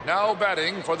Now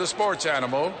batting for the sports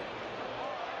animal,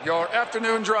 your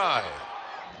afternoon drive.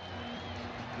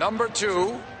 Number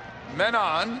 2, men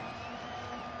on,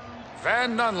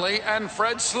 Van Nunley and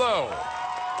Fred Slow.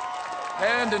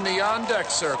 And in the on-deck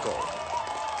circle,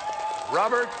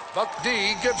 Robert Buck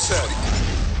D. Gibson.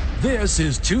 This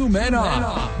is Two Men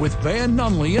On with Van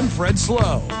Nunley and Fred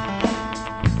Slow.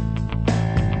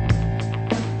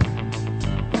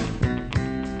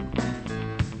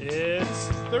 It's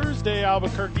Thursday,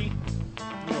 Albuquerque. You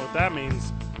know what that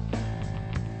means.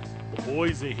 The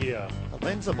boys are here. That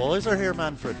means the boys are here,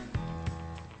 Manfred.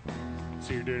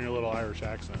 So you're doing your little Irish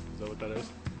accent. Is that what that is?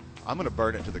 I'm going to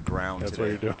burn it to the ground That's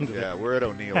today. what you're doing today. Yeah, we're at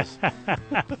O'Neill's.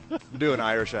 I'm doing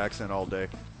Irish accent all day.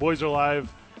 Boys are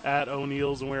live at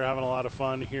O'Neill's, and we're having a lot of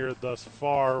fun here thus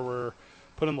far. We're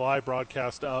putting the live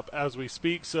broadcast up as we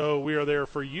speak, so we are there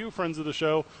for you, friends of the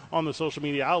show, on the social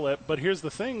media outlet. But here's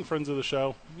the thing, friends of the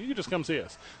show, you can just come see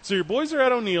us. So your boys are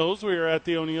at O'Neill's. We are at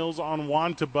the O'Neill's on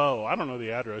Juan Tabo. I don't know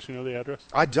the address. You know the address?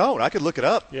 I don't. I could look it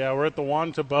up. Yeah, we're at the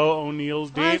Juan Tabo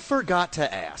O'Neill's. I forgot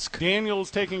to ask.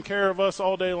 Daniel's taking care of us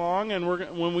all day long, and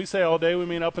when we say all day, we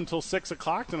mean up until 6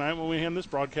 o'clock tonight when we hand this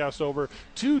broadcast over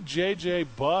to JJ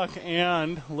Buck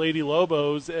and Lady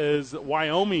Lobos is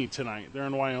Wyoming tonight. They're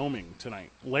in Wyoming tonight.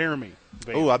 Laramie.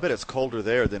 Oh, I bet it's colder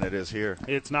there than it is here.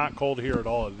 It's not cold here at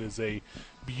all. It is a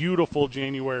beautiful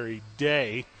January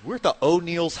day. We're at the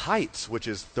O'Neill's Heights, which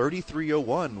is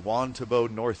 3301 Juan Tabo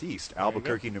Northeast,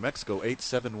 Albuquerque, New Mexico,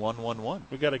 87111.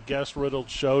 We got a guest-riddled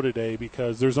show today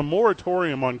because there's a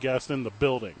moratorium on guests in the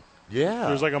building. Yeah.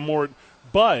 There's like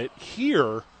but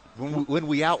here when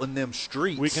we out in them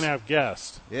streets, we can have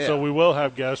guests. Yeah. So we will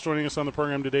have guests. Joining us on the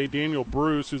program today, Daniel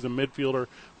Bruce, who's a midfielder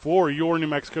for your New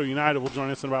Mexico United, will join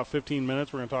us in about 15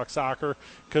 minutes. We're going to talk soccer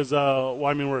because,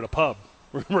 we're at a pub.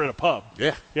 We're at a pub.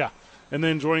 Yeah. Yeah. And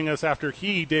then joining us after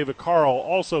David Carl,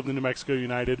 also of the New Mexico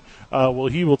United,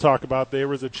 he will talk about there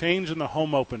was a change in the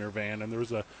home opener, Van, and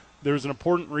there's an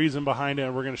important reason behind it,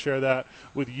 and we're going to share that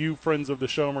with you, friends of the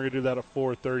show, and we're going to do that at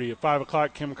 4:30. At 5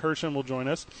 o'clock, Kim Kirshen will join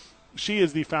us. She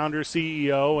is the founder,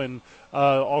 CEO, and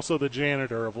also the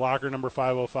janitor of Locker Number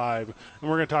 505. And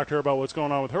we're going to talk to her about what's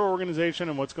going on with her organization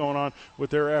and what's going on with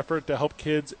their effort to help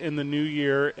kids in the new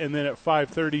year. And then at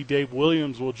 5:30, Dave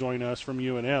Williams will join us from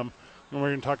UNM. And we're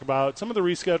going to talk about some of the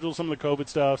reschedules, some of the COVID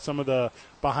stuff, some of the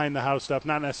behind-the-house stuff,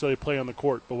 not necessarily play on the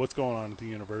court, but what's going on at the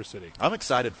university. I'm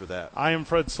excited for that. I am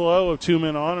Fred Slow of Two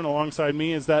Men On, and alongside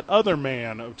me is that other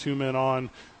man of Two Men On,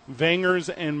 Vangers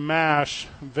and Mash.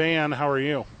 Van, how are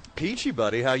you? Peachy,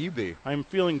 buddy. How you be? I'm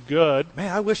feeling good. Man,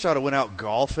 I wish I'd have went out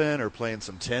golfing or playing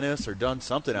some tennis or done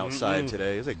something outside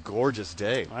today. It was a gorgeous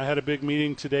day. I had a big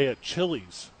meeting today at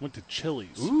Chili's. Went to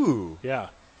Chili's. Ooh. Yeah,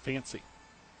 fancy.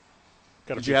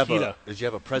 Got Did a you fajita.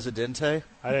 have a Presidente?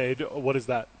 What is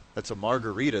that? That's a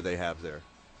margarita they have there.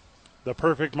 The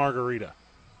perfect margarita.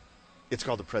 It's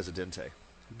called the Presidente.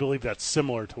 I believe that's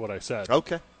similar to what I said.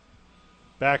 Okay.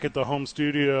 Back at the home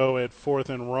studio at 4th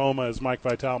and Roma is Mike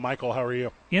Vitale. Michael, how are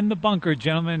you? In the bunker,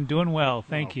 gentlemen. Doing well.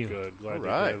 Thank you. Good. Glad All to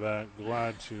right. hear that.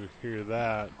 Glad to hear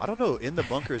that. I don't know. In the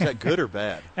bunker, is that good or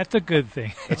bad? That's a good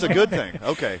thing. It's a good thing.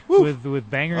 Okay. Woo.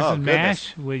 with bangers Oh, and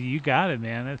goodness. mash, well, you got it,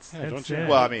 man. That's don't you? it.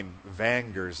 Well, I mean,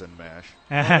 Vangers and mash.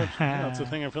 Yeah, that's a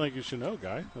thing I feel like you should know,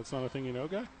 Guy. That's not a thing you know,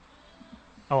 Guy?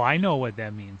 Oh, I know what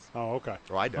that means. Oh, okay.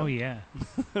 Oh, I don't. Oh, yeah.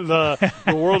 The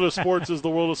world of sports is the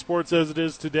world of sports as it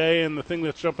is today, and the thing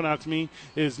that's jumping out to me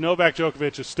is Novak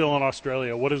Djokovic is still in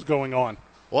Australia. What is going on?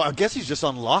 Well, I guess he's just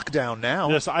on lockdown now.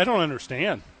 This I don't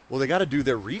understand. Well, they got to do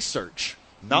their research.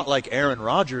 Not like Aaron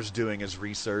Rodgers doing his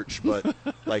research, but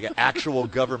like an actual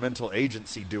governmental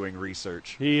agency doing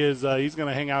research. He's going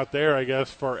to hang out there, I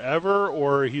guess, forever,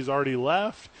 or he's already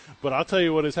left. But I'll tell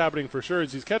you what is happening for sure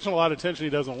is he's catching a lot of attention he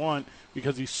doesn't want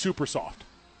because he's super soft.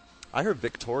 I heard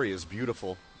Victoria is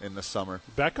beautiful in the summer.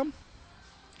 Beckham?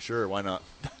 Sure, why not?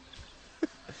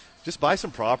 Just buy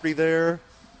some property there,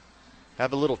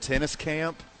 have a little tennis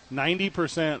camp.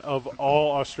 90% of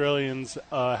all Australians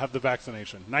have the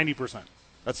vaccination. 90%.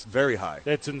 That's very high.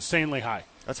 It's insanely high.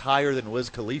 That's higher than Wiz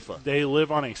Khalifa. They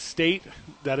live on a state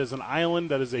that is an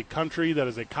island, that is a country, that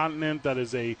is a continent,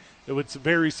 it's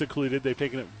very secluded. They've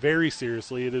taken it very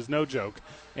seriously. It is no joke.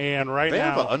 And They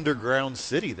now, have an underground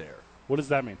city there. what does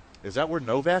that mean? Is that where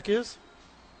Novak is?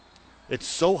 It's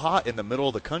so hot in the middle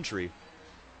of the country.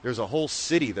 There's a whole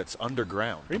city that's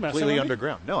underground, Are you messing completely with me?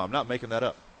 underground. No, I'm not making that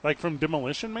up. Like from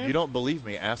Demolition Man? You don't believe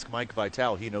me? Ask Mike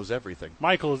Vitale. He knows everything.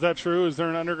 Michael, is that true? Is there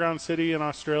an underground city in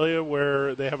Australia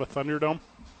where they have a Thunderdome?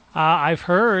 I've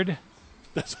heard.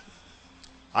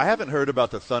 I haven't heard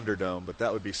about the Thunderdome, but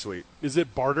that would be sweet. Is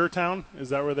it Bartertown? Is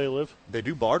that where they live? They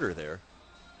do barter there.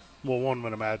 Well, one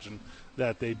would imagine.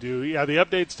 that they do. Yeah, the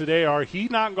updates today are he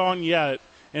not gone yet,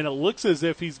 and it looks as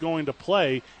if he's going to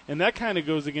play, and that kind of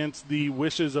goes against the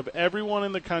wishes of everyone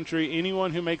in the country,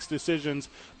 anyone who makes decisions,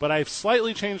 but I've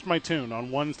slightly changed my tune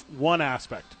on one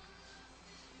aspect.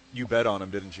 You bet on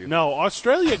him, didn't you? No,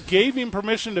 Australia gave him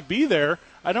permission to be there.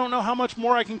 I don't know how much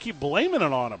more I can keep blaming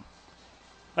it on him.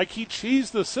 Like, he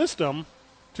cheesed the system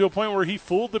to a point where he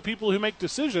fooled the people who make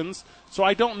decisions, so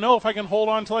I don't know if I can hold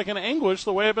on to like an anguish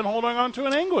the way I've been holding on to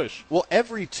an anguish. Well,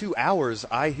 every 2 hours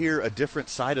I hear a different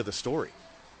side of the story.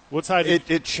 What side?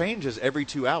 It changes every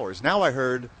 2 hours. Now I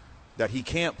heard that he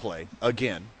can't play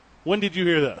again. When did you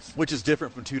hear this? Which is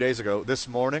different from 2 days ago. This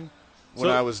morning when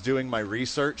I was doing my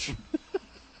research.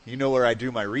 You know where I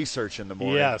do my research in the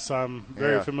morning. Yes, I'm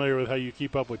very familiar with how you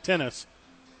keep up with tennis.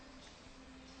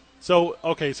 So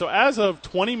as of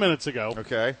 20 minutes ago,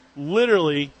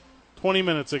 literally 20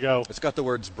 minutes ago. It's got the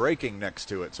words breaking next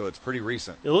to it, so it's pretty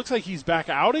recent. It looks like he's back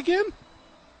out again?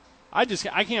 I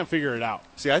can't figure it out.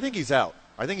 See, I think he's out.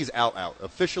 I think he's out,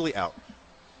 officially out.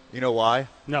 You know why?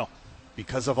 No.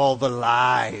 Because of all the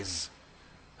lies.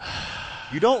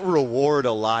 You don't reward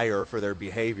a liar for their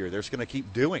behavior. They're just going to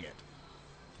keep doing it.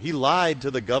 He lied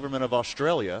to the government of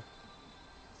Australia.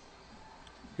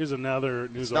 Here's another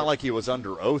news. It's not like he was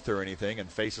under oath or anything and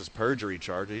faces perjury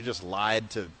charges. He just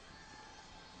lied to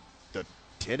the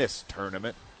tennis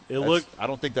tournament. I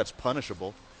don't think that's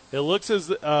punishable. It looks as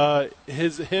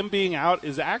him being out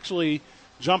is actually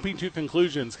jumping to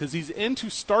conclusions because he's in to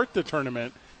start the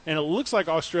tournament, and it looks like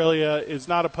Australia is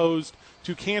not opposed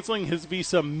to canceling his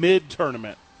visa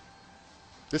mid-tournament.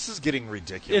 This is getting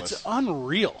ridiculous. It's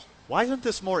unreal. Why isn't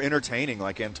this more entertaining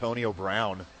like Antonio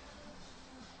Brown?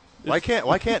 Why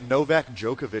can't Novak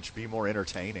Djokovic be more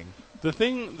entertaining? The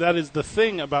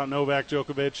thing about Novak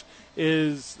Djokovic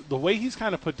is the way he's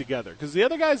kind of put together. Because the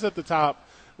other guys at the top,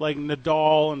 like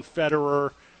Nadal and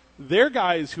Federer, they're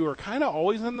guys who are kind of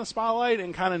always in the spotlight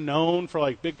and kind of known for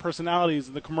like big personalities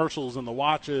and the commercials and the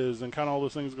watches and kind of all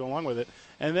those things go along with it.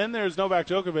 And then there's Novak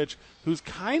Djokovic, who's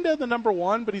kind of the number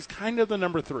one, but he's kind of the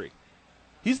number three.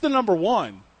 He's the number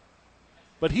one,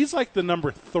 but he's like the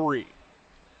number three.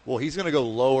 Well, he's going to go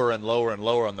lower and lower and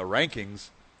lower on the rankings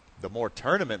the more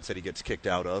tournaments that he gets kicked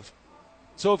out of.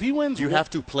 So if he wins... You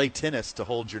have to play tennis to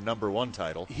hold your number one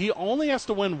title. He only has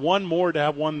to win one more to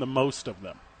have won the most of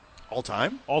them. All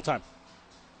time? All time.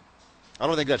 I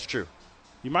don't think that's true.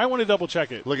 You might want to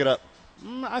double-check it. Look it up.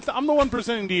 I'm the one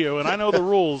presenting to you, and I know the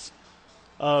rules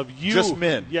of you. Just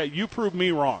men. Yeah, you prove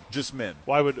me wrong. Just men.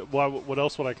 What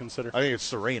else would I consider? I think it's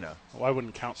Serena. Well, I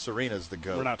wouldn't count. Serena's the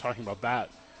GOAT. We're not talking about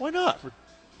that. Why not? We're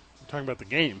talking about the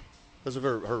game. Because of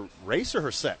her race or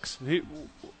her sex?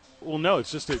 Well, no,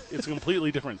 it's just it's a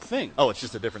completely different thing. Oh, it's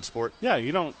just a different sport? Yeah,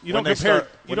 you don't when compare.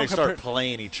 They start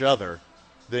playing each other,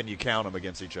 then you count them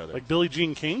against each other. Like Billie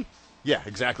Jean King? Yeah,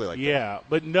 exactly like that. Yeah,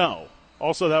 but no.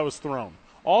 Also, that was thrown.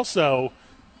 Also,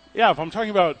 yeah, if I'm talking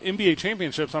about NBA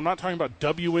championships, I'm not talking about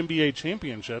WNBA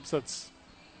championships.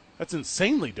 That's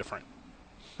insanely different.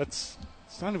 It's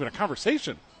not even a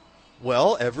conversation.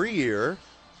 Well, every year,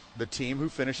 the team who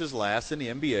finishes last in the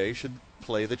NBA should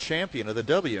play the champion of the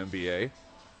WNBA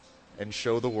and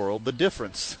show the world the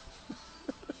difference.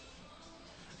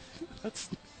 That's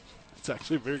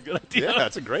actually a very good idea. Yeah,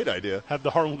 that's a great idea. Have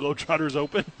the Harlem Globetrotters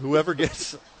open. Whoever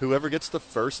gets the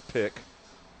first pick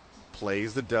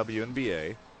plays the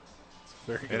WNBA.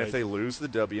 Very good and if idea. they lose the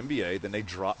WNBA, then they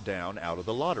drop down out of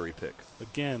the lottery pick.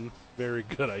 Again, very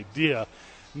good idea.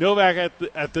 Novak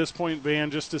at this point,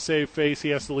 Van, just to save face, he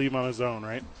has to leave on his own,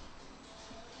 right?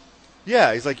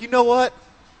 Yeah, he's like, you know what?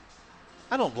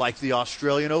 I don't like the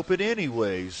Australian Open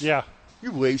anyways. Yeah.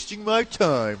 You're wasting my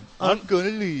time. I'm going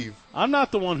to leave. I'm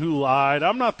not the one who lied.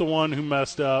 I'm not the one who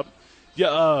messed up.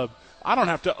 Yeah, I don't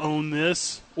have to own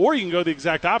this. Or you can go the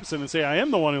exact opposite and say, I am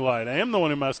the one who lied. I am the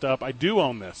one who messed up. I do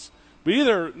own this. But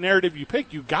either narrative you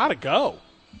pick, you got to go.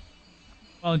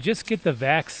 Well, just get the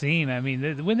vaccine. I mean,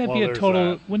 wouldn't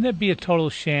that be a total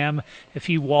sham if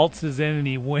he waltzes in and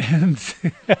he wins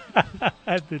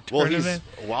at the tournament? Well,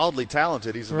 he's wildly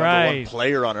talented. He's the number one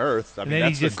player on earth. I mean, then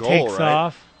that's he just the goal, takes right?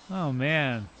 off. Oh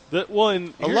man. A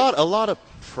lot of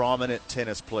prominent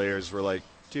tennis players were like,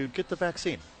 "Dude, get the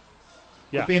vaccine."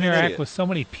 Yeah, interact with so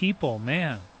many people,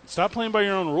 man. Stop playing by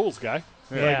your own rules, guy.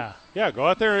 Yeah. Yeah, go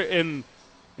out there and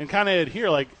kind of adhere.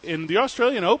 Like in the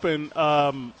Australian Open,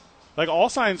 like all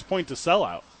signs point to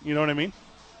sellout. You know what I mean?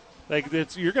 Like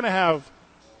you're gonna have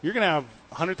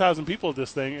 100,000 people at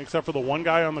this thing, except for the one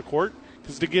guy on the court.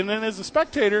 Because to get in as a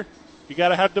spectator, you got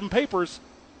to have them papers.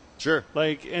 Sure.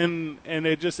 Like and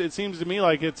it seems to me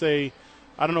like it's I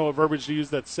don't know what verbiage to use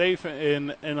that's safe,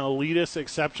 an elitist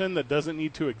exception that doesn't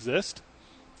need to exist.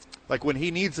 Like when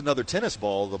he needs another tennis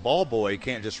ball, the ball boy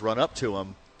can't just run up to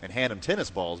him and hand him tennis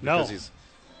balls because he's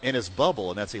in his bubble,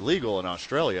 and that's illegal in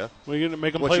Australia. Well, you're gonna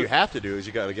make him what play. You have to do is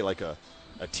you got to get like a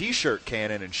T-shirt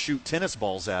cannon and shoot tennis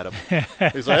balls at him.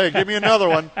 He's like, hey, give me another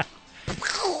one.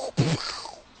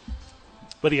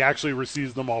 But he actually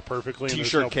receives them all perfectly.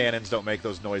 T-shirt cannons don't make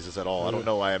those noises at all. I don't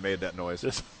know why I made that noise.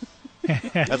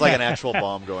 That's like an actual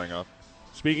bomb going off.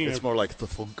 It's more like the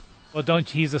funk. Well,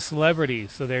 he's a celebrity,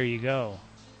 so there you go.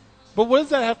 But what does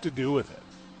that have to do with it?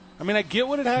 I mean, I get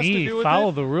what it has to do with it.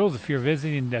 Follow the rules if you're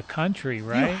visiting the country,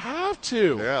 right? You have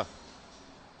to. Yeah.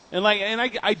 And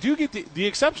I do get the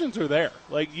exceptions are there.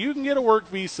 Like, you can get a work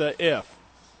visa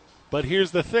but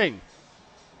here's the thing.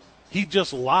 He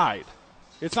just lied.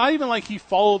 It's not even like he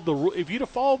followed the rules. If you'd have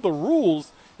followed the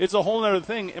rules, it's a whole other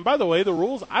thing. And by the way, the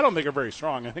rules, I don't think are very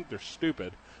strong. I think they're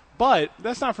stupid. But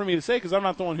that's not for me to say because I'm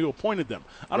not the one who appointed them.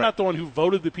 I'm not the one who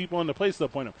voted the people into place to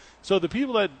appoint them. So the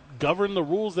people that govern the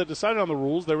rules, that decided on the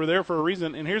rules, they were there for a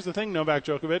reason. And here's the thing, Novak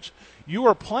Djokovic. You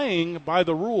are playing by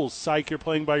the rules. Psych, you're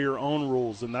playing by your own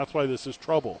rules, and that's why this is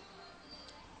trouble.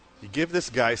 You give this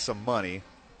guy some money,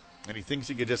 and he thinks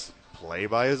he could just play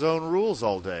by his own rules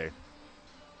all day.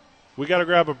 We got to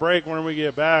grab a break. When we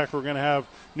get back, we're going to have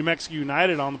New Mexico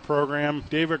United on the program.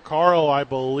 David Carl, I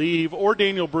believe, or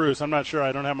Daniel Bruce. I'm not sure.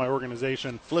 I don't have my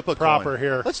organization proper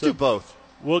here. Let's do both.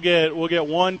 We'll get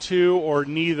 1, 2, or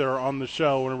neither on the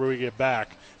show whenever we get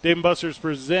back. Dave & Buster's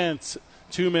presents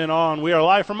 2 Men On. We are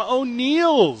live from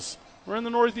O'Neill's. We're in the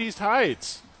Northeast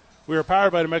Heights. We are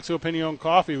powered by New Mexico Pinion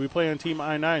Coffee. We play on Team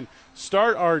I-9.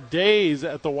 Start our days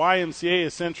at the YMCA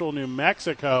of Central New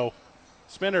Mexico.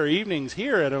 Spend our evenings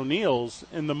here at O'Neill's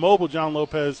in the mobile John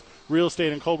Lopez Real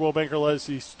Estate and Coldwell Banker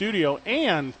Legacy Studio,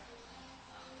 and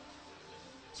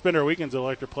spend our weekends at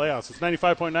Electric Playhouse. It's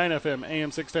 95.9 FM,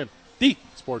 AM 610, the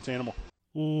Sports Animal.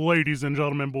 Ladies and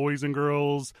gentlemen, boys and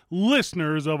girls,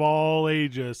 listeners of all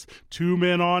ages, 2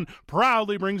 Men On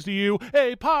proudly brings to you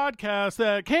a podcast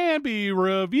that can be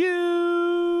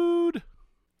reviewed.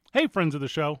 Hey, friends of the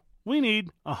show, we need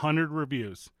 100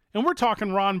 reviews. And we're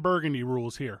talking Ron Burgundy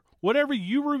rules here. Whatever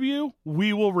you review,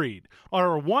 we will read.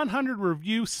 Our 100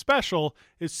 review special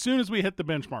as soon as we hit the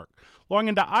benchmark. Log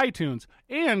into iTunes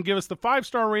and give us the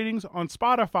 5-star ratings on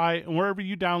Spotify and wherever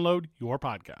you download your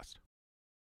podcast.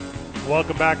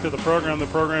 Welcome back to the program. The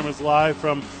program is live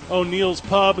from O'Neill's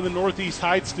Pub in the Northeast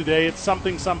Heights today. It's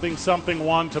something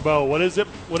Juan Tabo. What is it,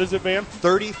 Van?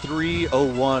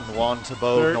 3301 Juan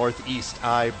Tabo, Northeast,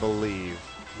 I believe.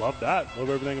 Love that. Love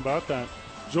everything about that.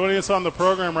 Joining us on the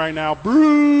program right now,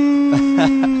 Bruce.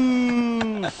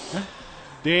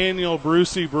 Daniel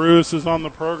Bruce is on the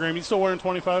program. You still wearing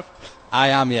 25? I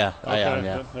am, yeah. Okay, I am,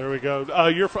 yeah.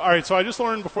 All right. So I just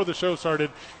learned before the show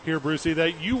started here, Brucey,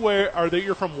 that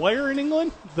you're from where in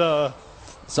England? So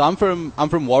I'm from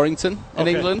Warrington in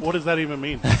England. What does that even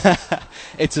mean?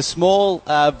 It's a small,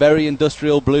 very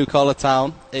industrial blue collar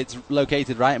town. It's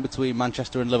located right in between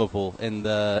Manchester and Liverpool in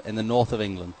the north of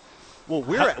England. Well,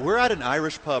 we're at an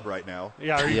Irish pub right now.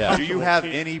 Yeah. Do you have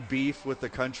any beef with the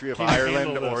country of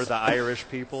Ireland or the Irish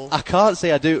people? I can't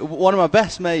say I do. One of my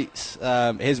best mates,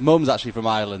 his mum's actually from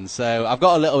Ireland, so I've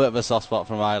got a little bit of a soft spot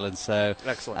from Ireland. So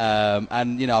excellent.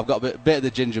 And I've got a bit of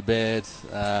the ginger beard.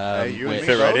 You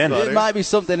fit right in. It might be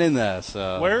something in there.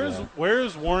 So where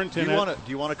is Warrington? Do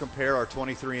you want to compare our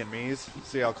 23andMe's?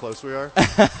 See how close we are.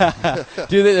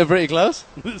 Do you think they're pretty close?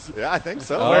 Yeah, I think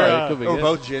so. We're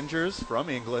both gingers from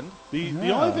England.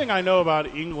 The only thing I know about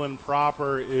England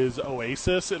proper is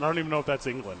Oasis, and I don't even know if that's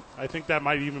England. I think that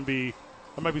might be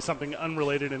something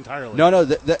unrelated entirely. No,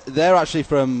 they're actually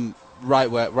from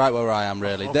right where I am,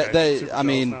 really. Okay.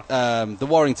 The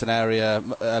Warrington area.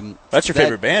 That's your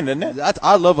favorite band, isn't it?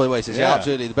 I love Oasis. Yeah,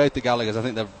 absolutely. They're both the Gallaghers. I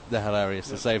think they're hilarious.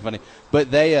 They're so funny.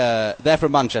 But they're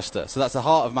from Manchester, so that's the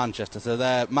heart of Manchester. So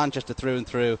they're Manchester through and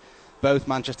through. Both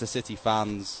Manchester City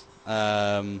fans.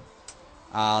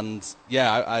 And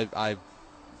yeah,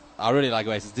 I really like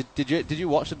Oasis. Did you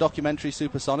watch the documentary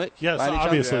Supersonic? Yes,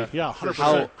 obviously. Yeah,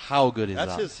 100%. How good is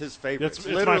that? That's his favorite. It's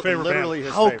my favorite literally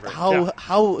band. His favorite.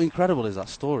 How incredible is that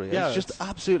story? Yeah, it's just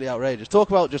absolutely outrageous. Talk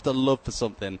about just a love for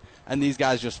something, and these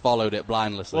guys just followed it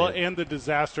blindlessly. Well, and the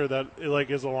disaster that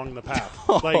is along the path.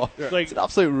 It's an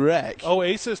absolute wreck.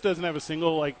 Oasis doesn't have a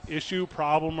single issue,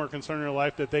 problem, or concern in their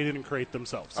life that they didn't create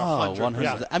themselves. 100%.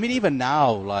 Yeah. I mean, even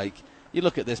now, you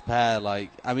look at this pair,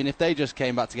 if they just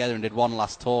came back together and did one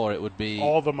last tour, it would be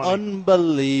all the money.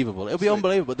 Unbelievable. It would be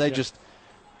unbelievable. They just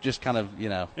kind of,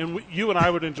 And you and I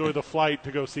would enjoy the flight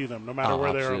to go see them, no matter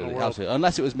where they are in the world. Absolutely.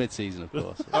 Unless it was mid-season, of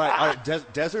course. All right.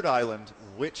 Desert Island,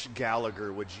 which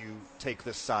Gallagher would you take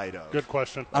the side of? Good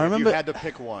question. I remember if you had to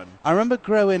pick one. I remember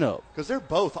growing up because they're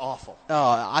both awful.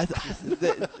 Oh,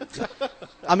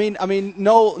 I mean,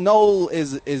 Noel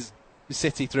is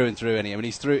City through and through, and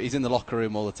he's in the locker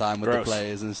room all the time with the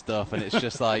players and stuff, and it's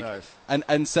just like, nice.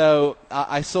 and so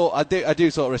I do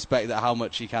sort of respect that how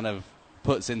much he kind of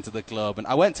puts into the club. And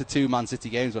I went to 2 Man City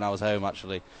games when I was home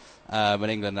actually. In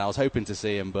England, and I was hoping to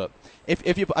see him, but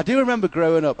I do remember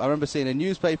growing up, I remember seeing a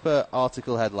newspaper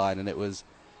article headline, and it was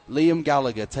Liam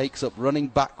Gallagher takes up running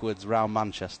backwards round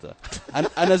Manchester, and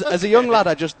as a young lad,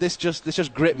 this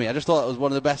just gripped me. I just thought it was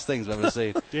one of the best things I've ever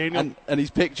seen. and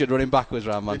he's pictured running backwards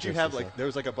round Manchester. Did you have there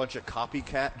was a bunch of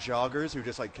copycat joggers who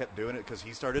just kept doing it because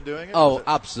he started doing it? Oh,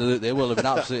 absolutely, it will have been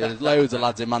absolutely loads of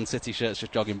lads in Man City shirts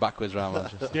just jogging backwards round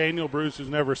Manchester. Daniel Bruce, who's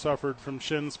never suffered from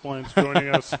shin splints,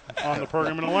 joining us on the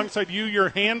program, and alongside you, your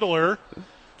handler.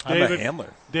 I'm a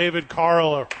handler. David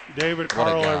Carl, everyone.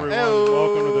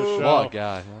 Welcome to the show. What a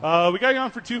guy. We got you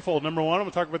on for twofold. Number one, I'm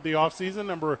going to talk about the offseason.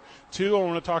 Number two, I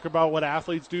want to talk about what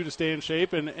athletes do to stay in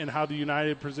shape and how the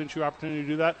United presents you opportunity to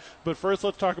do that. But first,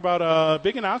 let's talk about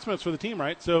big announcements for the team,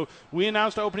 right? So we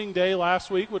announced opening day last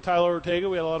week with Tyler Ortega.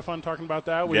 We had a lot of fun talking about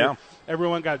that.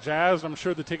 Everyone got jazzed. I'm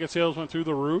sure the ticket sales went through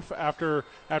the roof after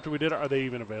we did it. Are they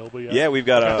even available yet? Yeah, we've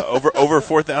got over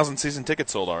 4,000 season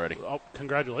tickets sold already. Oh,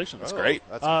 congratulations. That's great.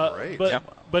 That's great.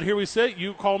 But here we sit.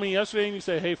 You call me yesterday and you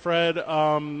say, "Hey, Fred,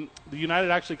 the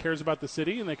United actually cares about the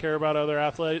city and they care about other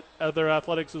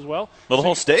athletics as well." Well, the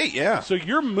whole state, yeah. So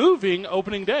you're moving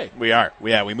opening day. We are.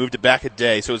 Yeah, we moved it back a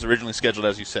day. So it was originally scheduled,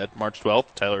 as you said, March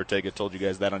 12th. Tyler Ortega told you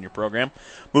guys that on your program.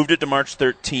 Moved it to March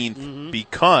 13th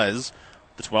because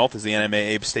the 12th is the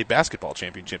NMAA State Basketball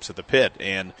Championships at the Pit,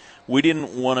 and we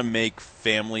didn't want to make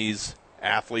families,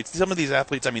 athletes. Some of these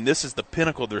athletes, I mean, this is the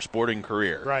pinnacle of their sporting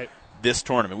career. Right. This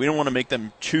tournament. We don't want to make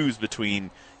them choose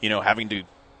between, having to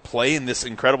play in this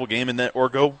incredible game or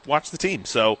go watch the team.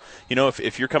 So,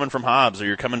 if you're coming from Hobbs or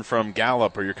you're coming from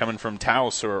Gallup or you're coming from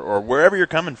Taos or wherever you're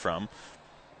coming from,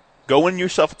 go win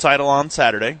yourself a title on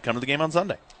Saturday, come to the game on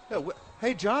Sunday.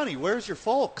 Hey, Johnny, where's your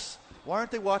folks? Why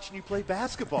aren't they watching you play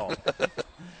basketball?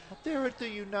 They're at the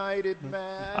United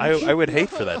match. I would hate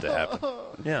for that to happen.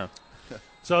 Yeah.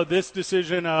 So this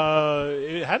decision,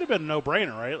 it had to have been a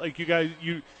no-brainer, right? Like you guys,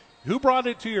 who brought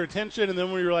it to your attention, and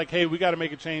then we were like, hey, we got to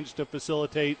make a change to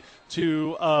facilitate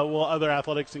to other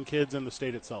athletics and kids in the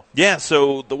state itself? Yeah,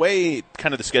 so the way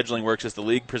kind of the scheduling works is the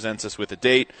league presents us with a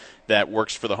date that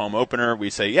works for the home opener. We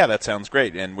say, yeah, that sounds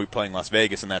great, and we're playing Las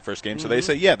Vegas in that first game, so they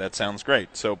say, yeah, that sounds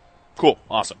great. So cool,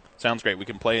 awesome, sounds great. We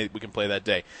can play that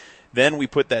day. Then we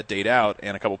put that date out,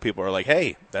 and a couple people are like,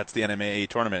 hey, that's the NMAA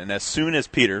tournament. And as soon as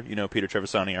Peter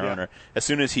Trevisani, our owner, as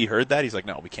soon as he heard that, he's like,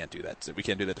 no, we can't do that. We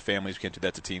can't do that to families. We can't do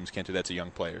that to teams. We can't do that to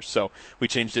young players. So we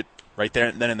changed it right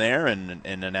there, then and there, and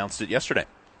announced it yesterday.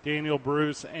 Daniel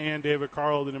Bruce and David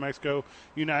Carl, the New Mexico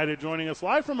United, joining us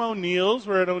live from O'Neill's.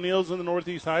 We're at O'Neill's in the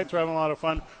Northeast Heights. We're having a lot of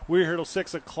fun. We're here till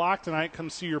 6 o'clock tonight.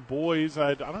 Come see your boys.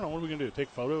 I don't know. What are we going to do? Take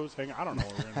photos? Hang? I don't know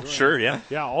what we're going to do. Sure, yeah.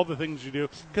 Yeah, all the things you do.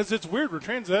 Because it's weird. We're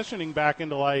transitioning back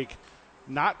into,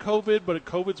 not COVID, but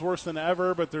COVID's worse than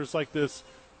ever. But there's, this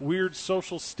weird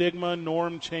social stigma,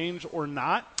 norm change or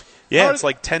not. Yeah, it's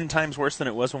 10 times worse than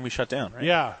it was when we shut down, right?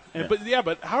 Yeah.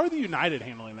 But how are the United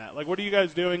handling that? What are you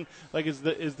guys doing? Is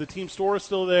the team store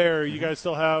still there? You guys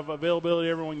still have availability?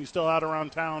 Everyone, you still out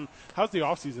around town? How's the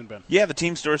off season been? Yeah, the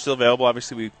team store is still available.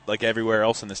 Obviously, we like everywhere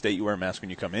else in the state, you wear a mask when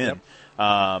you come in.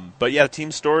 Yep. But yeah, the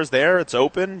team store is there. It's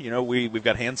open. We've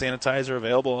got hand sanitizer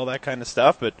available, all that kind of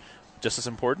stuff. But just as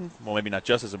important, well, maybe not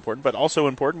just as important, but also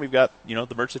important, we've got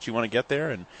the merch that you want to get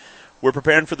there, and we're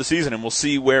preparing for the season, and we'll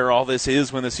see where all this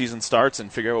is when the season starts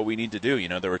and figure out what we need to do.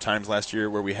 There were times last year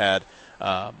where we had,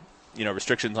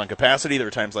 restrictions on capacity. There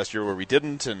were times last year where we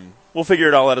didn't, and we'll figure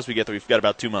it all out as we get there. We've got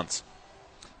about 2 months.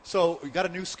 So we got a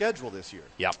new schedule this year.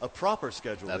 Yeah. A proper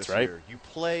schedule That's this right. year. You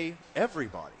play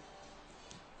everybody.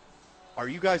 Are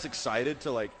you guys excited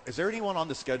to, is there anyone on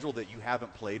the schedule that you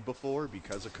haven't played before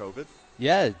because of COVID?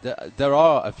 Yeah, there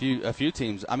are a few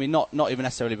teams. I mean, not even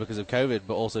necessarily because of COVID,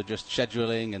 but also just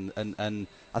scheduling and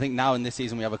I think now in this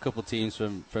season we have a couple of teams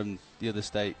from the other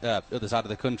side of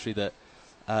the country that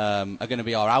are going to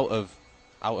be out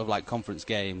of conference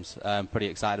games. Pretty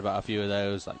excited about a few of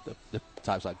those, like the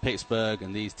types like Pittsburgh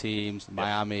and these teams,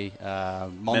 Miami,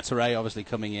 Monterey obviously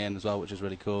coming in as well, which is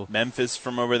really cool. Memphis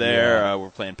from over there. Yeah. We're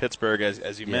playing Pittsburgh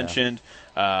as you mentioned.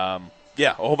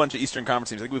 Yeah, a whole bunch of Eastern Conference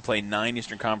teams. I think we play 9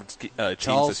 Eastern Conference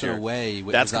teams this year. Away,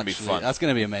 that's going to be fun. That's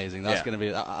going to be amazing. That's going to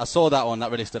be. I saw that one.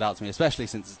 That really stood out to me, especially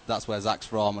since that's where Zach's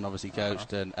from and obviously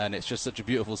coached, and it's just such a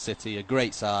beautiful city, a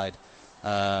great side.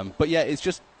 But yeah, it's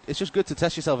just good to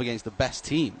test yourself against the best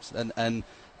teams, and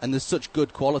and there's such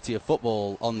good quality of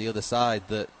football on the other side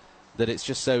that it's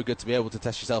just so good to be able to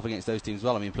test yourself against those teams as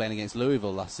well. I mean, playing against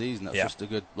Louisville last season, that's just a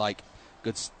good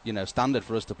standard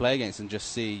for us to play against and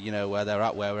just see, where they're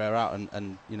at, where we're at,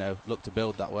 and look to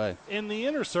build that way. In the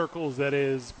inner circles that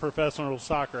is professional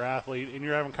soccer athlete, and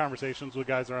you're having conversations with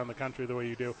guys around the country the way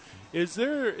you do, is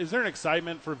there an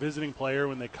excitement for visiting player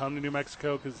when they come to New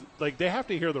Mexico? Because they have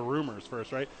to hear the rumors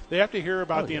first, right? They have to hear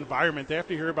about the environment. They have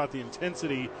to hear about the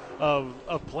intensity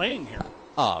of playing here.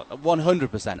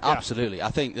 100%, absolutely. I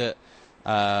think that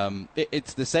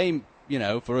it's the same.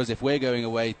 For us, if we're going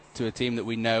away to a team that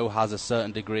we know has a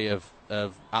certain degree of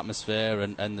atmosphere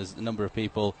and there's a number of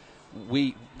people,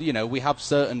 we have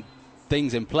certain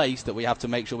things in place that we have to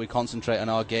make sure we concentrate on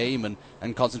our game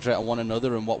and concentrate on one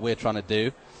another and what we're trying to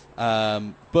do.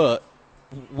 But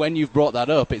when you've brought that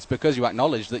up, it's because you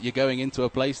acknowledge that you're going into a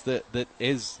place that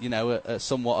is, a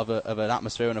somewhat of an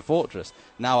atmosphere and a fortress.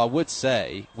 Now, I would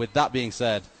say, with that being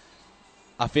said,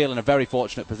 I feel in a very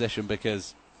fortunate position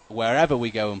because wherever we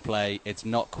go and play, it's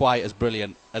not quite as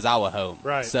brilliant as our home.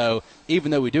 Right. So even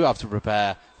though we do have to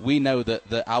prepare, we know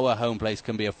that our home place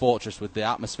can be a fortress with the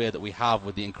atmosphere that we have,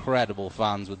 with the incredible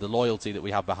fans, with the loyalty that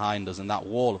we have behind us and that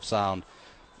wall of sound.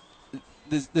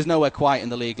 There's nowhere quite in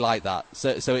the league like that.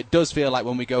 So it does feel like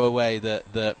when we go away that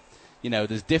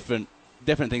there's different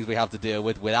things we have to deal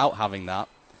with without having that.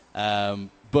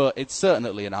 But it's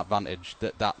certainly an advantage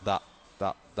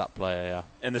that player, yeah.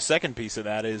 And the second piece of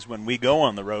that is when we go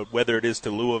on the road, whether it is to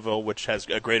Louisville, which has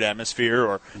a great atmosphere,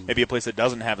 or maybe a place that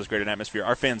doesn't have as great an atmosphere,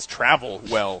 our fans travel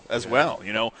well as well.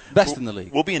 Best in the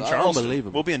league. We'll be in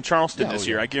Charleston. We'll be in Charleston this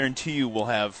year. Yeah. I guarantee you, we'll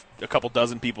have a couple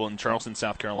dozen people in Charleston,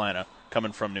 South Carolina,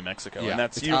 coming from New Mexico, and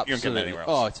that's you don't get that anywhere else.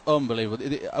 Oh, it's unbelievable.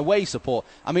 Away support.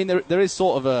 I mean, there is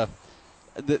sort of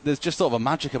there's just sort of a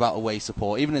magic about away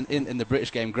support. Even in the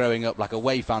British game growing up, like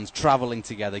away fans travelling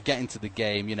together, getting to the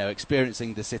game,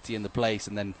 experiencing the city and the place,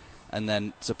 and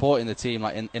then supporting the team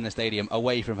like in a stadium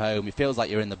away from home. It feels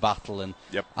like you're in the battle. And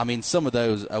I mean, some of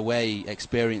those away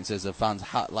experiences of fans,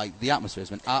 like the atmosphere has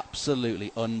been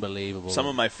absolutely unbelievable. Some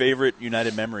of my favorite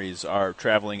United memories are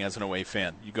traveling as an away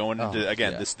fan. You go into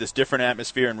this different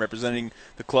atmosphere and representing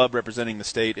the club, representing the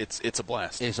state. It's a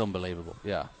blast. It's unbelievable.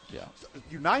 Yeah.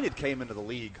 United came into the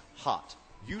league hot.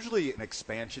 Usually an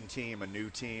expansion team, a new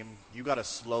team, you got to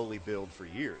slowly build for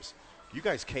years. You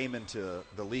guys came into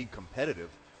the league competitive.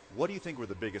 What do you think were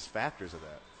the biggest factors of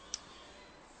that?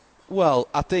 Well,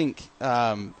 I think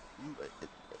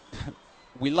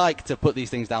we like to put these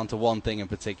things down to one thing in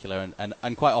particular,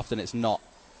 and quite often it's not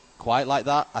quite like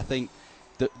that. I think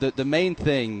the main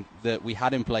thing that we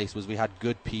had in place was we had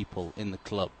good people in the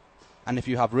club. And if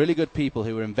you have really good people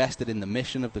who are invested in the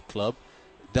mission of the club,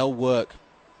 they'll work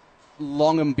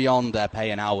long and beyond their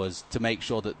pay and hours to make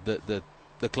sure that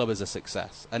the club is a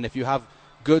success. And if you have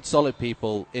good, solid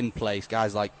people in place,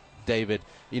 guys like David,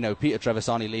 Peter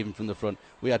Trevisani leaving from the front,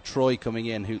 we had Troy coming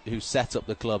in who set up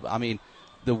the club. I mean,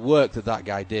 the work that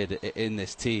guy did in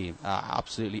this team,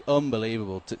 absolutely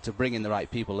unbelievable to bring in the right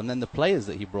people. And then the players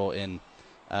that he brought in,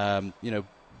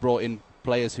 brought in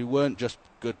players who weren't just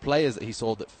good players that he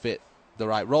saw that fit the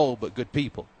right role, but good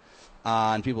people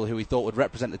and people who he thought would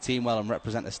represent the team well and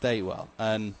represent the state well.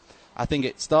 And I think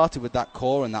it started with that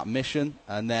core and that mission,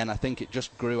 and then I think it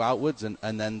just grew outwards, and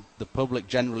then the public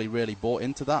generally really bought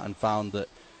into that and found that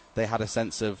they had a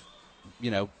sense of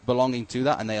belonging to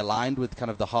that, and they aligned with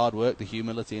kind of the hard work, the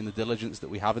humility and the diligence that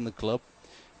we have in the club,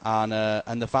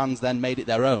 and the fans then made it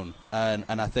their own. And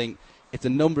I think it's a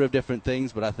number of different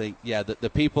things, but I think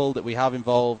the people that we have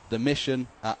involved, the mission,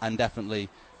 and definitely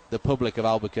the public of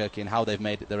Albuquerque and how they've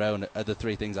made it their own are the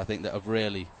three things I think that have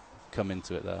really come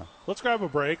into it there. Let's grab a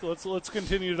break. Let's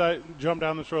continue to jump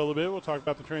down this road a little bit. We'll talk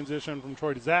about the transition from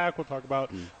Troy to Zach. We'll talk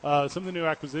about some of the new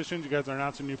acquisitions. You guys are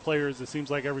announcing new players. It seems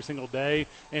like every single day.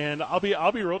 And I'll be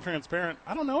real transparent.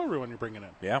 I don't know everyone you're bringing in.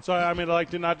 Yeah. So I mean, I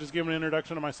like to not just give an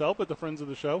introduction to myself, but the friends of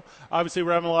the show. Obviously,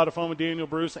 we're having a lot of fun with Daniel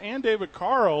Bruce and David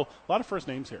Carl. A lot of first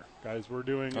names here, guys. We're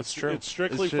doing. That's true. It's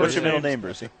strictly It's true. first What's your middle names. name,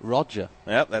 Brucey? Roger.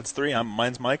 Yep, that's 3.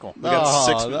 Mine's Michael. We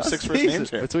got six first names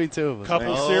here. Between two of us.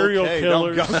 Couple serial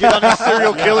killers. Don't get on these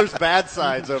serial killers' bad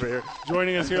sides over here.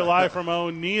 Joining us here live from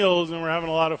O'Neill's, and we're having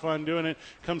a lot of fun doing it.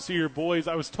 Come see your boys.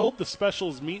 I was told the special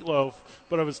is meatloaf,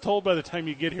 but I was told by the time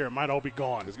you get here it might all be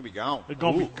gone. It's going to be gone. It's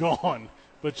going to be gone.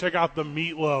 But check out the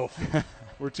meatloaf.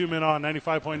 We're 2 men on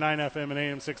 95.9 FM and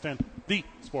AM 610, the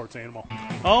Sports Animal.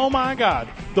 Oh, my God.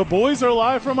 The boys are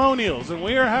live from O'Neill's, and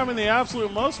we are having the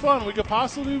absolute most fun we could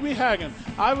possibly be having.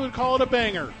 I would call it a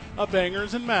banger. A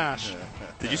bangers and mash.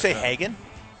 Did you say Hagen?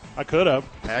 I could have.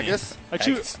 Haggis?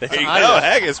 There you go,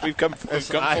 haggis. We've come full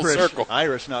circle.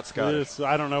 Irish, not Scottish.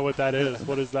 I don't know what that is.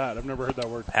 What is that? I've never heard that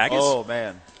word. Haggis? Oh,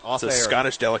 man. It's a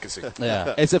Scottish delicacy.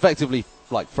 Yeah, it's effectively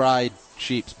like fried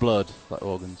sheep's blood, like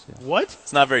organs. Yeah. What?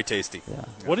 It's not very tasty. Yeah.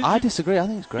 I disagree. I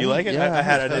think it's great. You like it?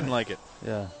 Yeah, I didn't like it.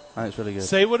 Yeah, I think it's really good.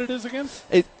 Say what it is again?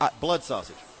 Blood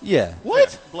sausage. Yeah.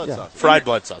 What? Blood sausage. Fried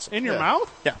blood sausage. In your mouth?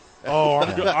 Yeah. Oh,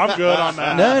 I'm good on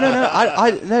that.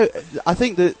 No. I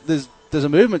think that there's a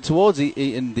movement towards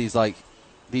eating these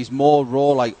more raw,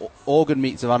 like organ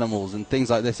meats of animals and things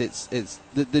like this. It's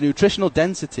the nutritional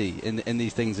density in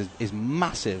these things is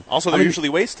massive. Also, they're usually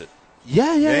wasted.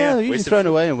 Yeah, they're usually thrown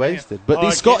away and wasted. But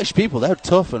these Scottish people, they're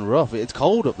tough and rough. It's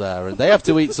cold up there, and they have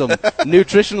to eat some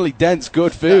nutritionally dense,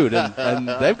 good food, and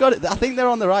they've got it. I think they're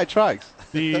on the right tracks.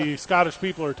 The Scottish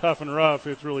people are tough and rough.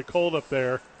 It's really cold up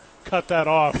there. Cut that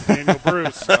off, Daniel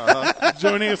Bruce.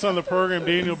 Joining us on the program,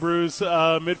 Daniel Bruce,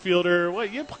 midfielder. Well,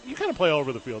 you kind of play all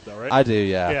over the field, though, right? I do,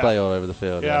 yeah. I play all over the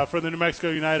field. Yeah, for the New Mexico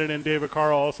United, and David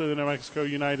Carl, also the New Mexico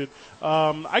United.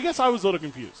 I guess I was a little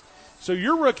confused. So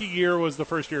your rookie year was the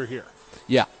first year here?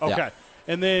 Yeah. Okay. Yeah.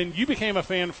 And then you became a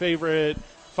fan favorite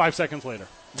 5 seconds later.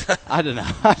 I don't know.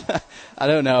 I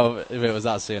don't know if it was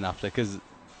that soon after. Because,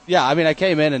 I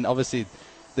came in and obviously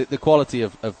the quality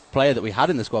of player that we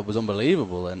had in the squad was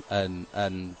unbelievable. And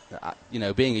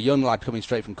being a young lad coming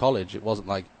straight from college, it wasn't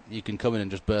like you can come in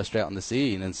and just burst straight on the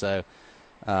scene. And so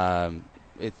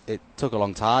it took a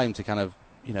long time to kind of,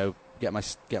 get my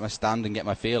stand and get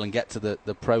my feel and get to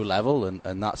the pro level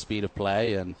and that speed of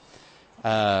play. And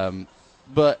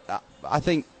but I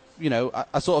think,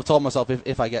 I sort of told myself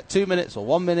if I get 2 minutes or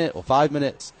 1 minute or 5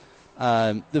 minutes,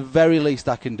 the very least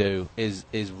I can do is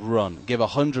run, give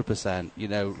 100%,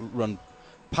 run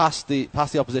past the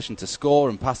opposition to score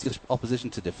and past the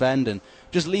opposition to defend and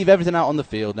just leave everything out on the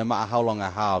field no matter how long I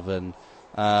have. And,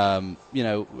 I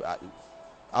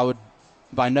would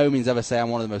by no means ever say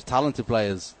I'm one of the most talented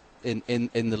players in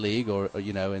the league or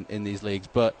in these leagues,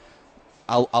 but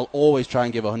I'll always try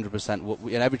and give 100%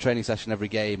 in every training session, every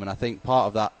game, and I think part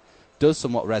of that does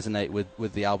somewhat resonate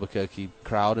with the Albuquerque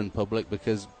crowd and public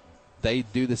because they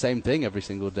do the same thing every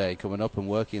single day, coming up and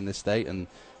working in this state, and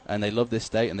they love this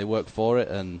state and they work for it.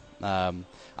 And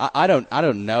I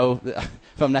don't know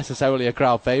if I'm necessarily a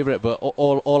crowd favorite, but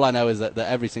all I know is that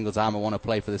every single time I want to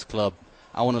play for this club,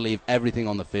 I want to leave everything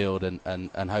on the field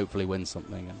and hopefully win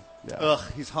something. And, yeah. Ugh,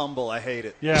 he's humble. I hate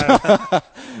it. Yeah.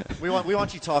 we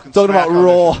want you talking about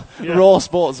raw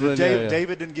sportsmen.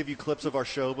 David didn't give you clips of our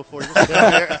show before you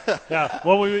Yeah.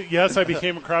 Well, yes, I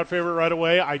became a crowd favorite right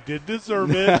away. I did deserve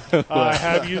it. I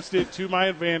have used it to my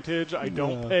advantage. I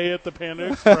don't pay at the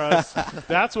Panda Express.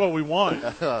 That's what we want.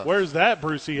 Where's that,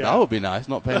 Brucey? That would be nice.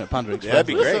 Not paying at Panda Express. That'd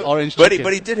be great. Orange but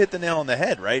chicken. He did hit the nail on the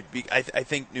head, right? I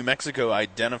think New Mexico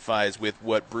identifies with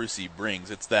what Brucey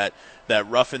brings. It's that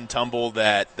rough and tumble,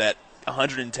 that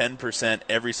 110%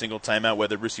 every single time out,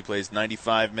 whether Brucey plays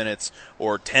 95 minutes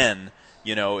or 10,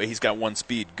 he's got one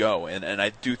speed, go. And I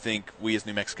do think we as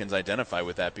New Mexicans identify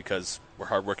with that because we're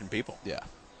hardworking people. Yeah.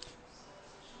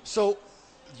 So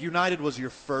United was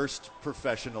your first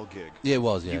professional gig. Yeah, it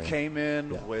was, yeah. You came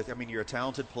in with, you're a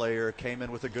talented player, came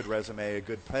in with a good resume, a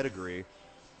good pedigree.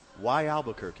 Why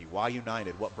Albuquerque? Why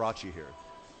United? What brought you here?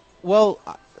 Well,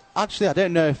 actually, I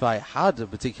don't know if I had a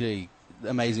particularly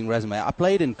amazing resume. I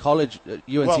played in college at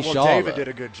UNC Charlotte. David did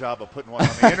a good job of putting one on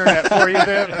the internet for you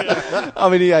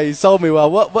then. He sold me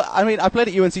well. I played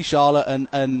at UNC Charlotte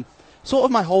and sort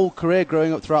of my whole career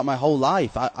growing up throughout my whole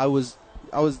life, I was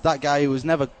that guy who was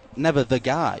never the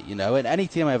guy, In any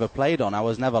team I ever played on, I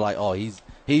was never like, oh, he's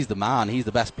the man, he's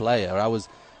the best player. I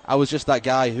was just that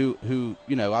guy who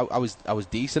I was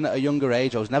decent at a younger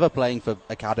age. I was never playing for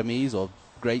academies or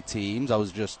great teams.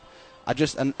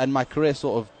 And my career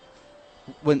sort of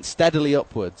went steadily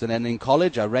upwards, and then in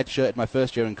college I redshirted my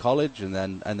first year in college, and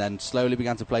then slowly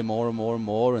began to play more and more and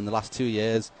more. In the last 2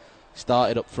 years,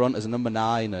 started up front as a number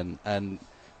 9, and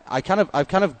I've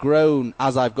kind of grown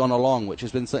as I've gone along, which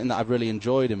has been something that I've really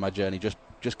enjoyed in my journey.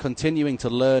 Just continuing to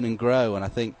learn and grow, and I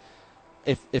think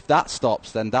if that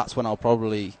stops, then that's when I'll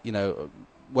probably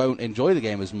won't enjoy the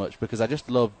game as much, because I just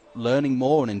love learning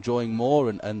more and enjoying more,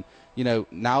 and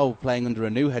now playing under a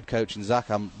new head coach in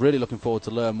Zach, I'm really looking forward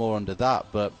to learn more under that.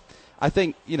 But I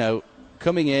think,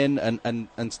 coming in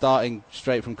and starting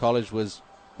straight from college was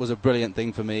a brilliant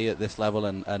thing for me at this level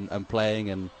and playing.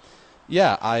 And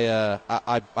yeah,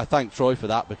 I thank Troy for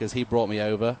that, because he brought me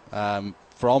over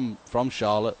from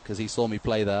Charlotte because he saw me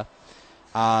play there.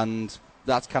 And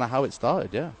that's kind of how it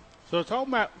started, yeah. So talk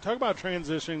about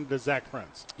transitioning to Zach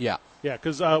Prince. Yeah. Yeah,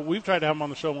 because we've tried to have him on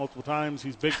the show multiple times.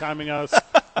 He's big-timing us.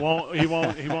 He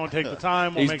won't take the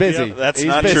time. He's busy. That's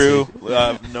not true.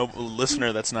 No,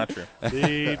 listener, that's not true.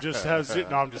 He just has.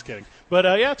 No, I'm just kidding. But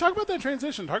talk about that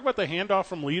transition. Talk about the handoff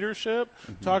from leadership.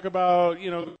 Mm-hmm. Talk about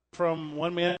from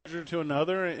one manager to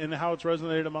another and how it's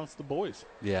resonated amongst the boys.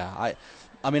 Yeah,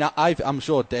 I'm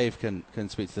sure Dave can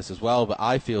speak to this as well. But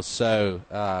I feel so.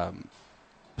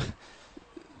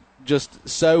 Just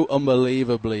so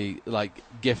unbelievably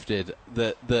gifted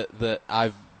that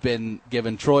I've been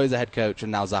given Troy as a head coach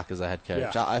and now Zach as a head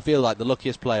coach. Yeah. I feel like the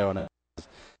luckiest player on it.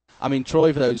 I mean,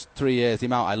 Troy, for those 3 years, the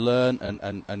amount I learned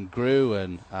and grew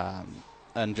and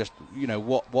just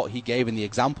what he gave and the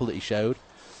example that he showed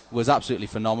was absolutely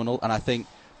phenomenal. And I think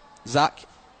Zach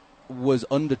was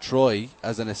under Troy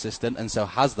as an assistant and so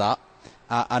has that.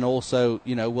 And also,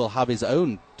 will have his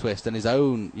own twist and his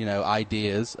own,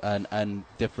 ideas and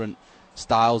different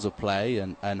styles of play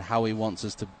and how he wants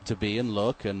us to be and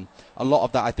look. And a lot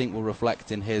of that, I think, will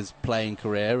reflect in his playing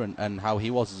career and how he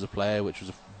was as a player, which was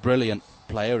a brilliant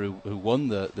player who won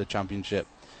the championship,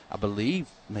 I believe,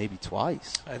 maybe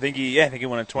twice. I think he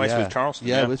won it twice with Charleston.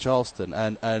 Yeah, with Charleston.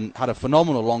 And had a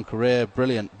phenomenal long career,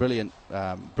 brilliant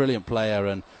player.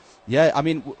 And,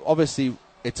 obviously,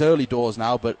 it's early doors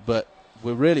now, but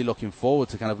we're really looking forward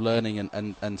to kind of learning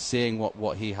and seeing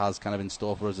what he has kind of in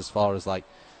store for us as far as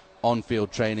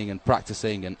on-field training and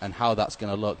practicing and how that's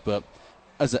going to look. But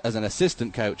as an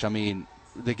assistant coach,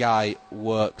 the guy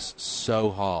works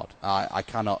so hard. I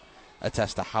cannot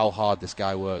attest to how hard this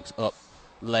guy works. Up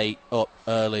late, up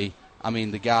early.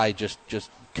 The guy just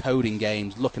coding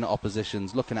games, looking at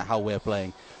oppositions, looking at how we're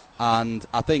playing. And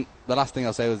I think the last thing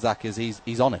I'll say with Zach is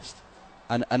he's honest.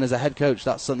 And as a head coach,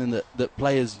 that's something that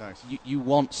players, nice. you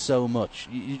want so much.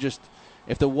 You just,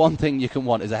 if the one thing you can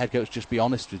want is a head coach, just be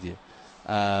honest with you.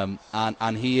 And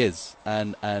he is.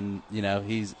 And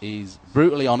he's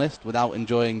brutally honest without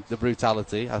enjoying the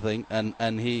brutality, I think.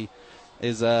 And he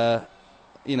is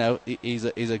he's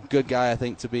a good guy, I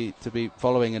think, to be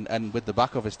following. And with the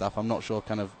back office staff, I'm not sure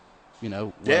kind of,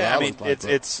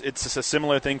 it's a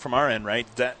similar thing from our end, right?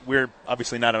 That we're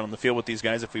obviously not out on the field with these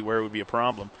guys. If we were, it would be a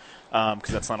problem because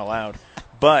that's not allowed.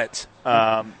 But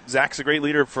Zach's a great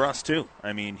leader for us too.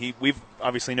 We've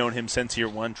obviously known him since year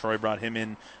one. Troy brought him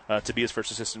in to be his first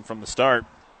assistant from the start,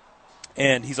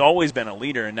 and he's always been a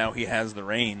leader. And now he has the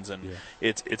reins, and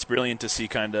it's brilliant to see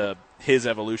kind of his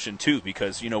evolution too.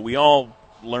 Because we all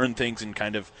learn things and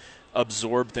kind of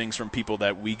absorb things from people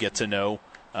that we get to know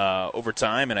over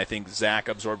time, and I think Zach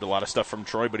absorbed a lot of stuff from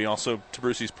Troy, but he also, to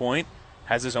Brucey's point,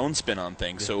 has his own spin on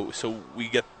things. Yeah. So we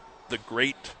get the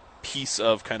great piece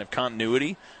of kind of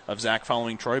continuity of Zach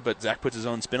following Troy, but Zach puts his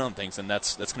own spin on things, and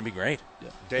that's going to be great. Yeah.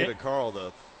 David Carl,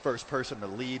 the first person to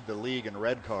lead the league in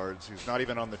red cards, who's not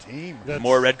even on the team.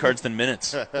 More red cards than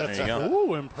minutes. There you go.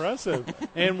 Ooh, impressive.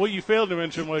 And what you failed to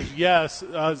mention was, yes,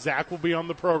 Zach will be on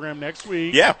the program next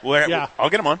week. Yeah, I'll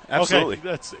get him on. Absolutely. Okay,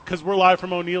 that's because we're live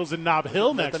from O'Neill's in Nob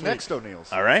Hill next week. The next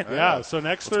O'Neill's. All right. Yeah, so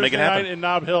next Thursday night in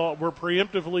Nob Hill, we're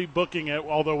preemptively booking it,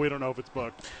 although we don't know if it's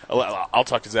booked. I'll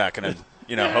talk to Zach, and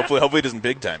hopefully he doesn't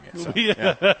big time you. So,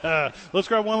 yeah. Let's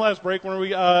grab one last break. When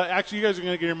we actually, you guys are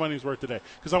going to get your money's worth today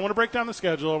because I want to break down the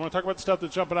schedule. I want to talk about the stuff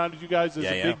that's jumping out at you guys as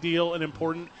a big deal and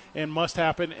important and must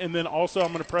happen. And then also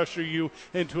I'm going to pressure you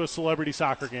into a celebrity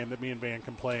soccer game that me and Van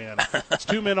can play in. It's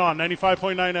 2 Men On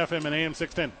 95.9 FM and AM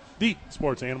 610, the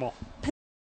Sports Animal.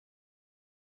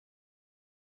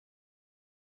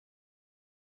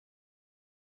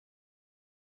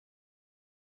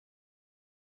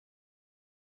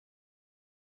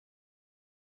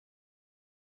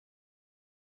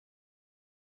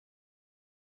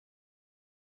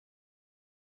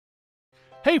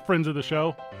 Hey, friends of the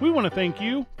show, we want to thank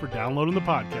you for downloading the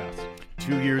podcast.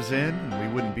 2 years in, and we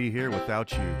wouldn't be here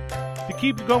without you. To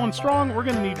keep it going strong, we're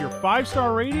going to need your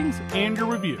 5-star ratings and your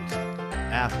reviews.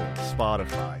 Apple,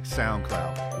 Spotify,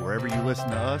 SoundCloud, wherever you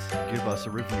listen to us, give us a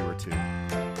review or two.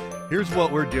 Here's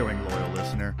what we're doing, loyal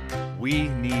listener. We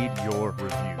need your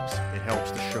reviews. It helps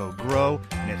the show grow,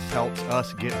 and it helps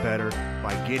us get better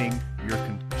by getting your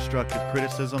constructive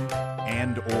criticism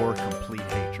and or complete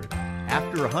hatred.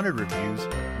 After 100 reviews,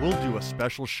 we'll do a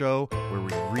special show where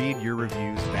we read your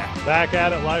reviews back. Back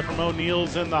at it, live from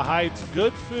O'Neill's in the Heights.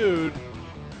 Good food,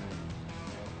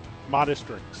 modest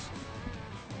drinks.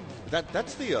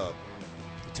 That's the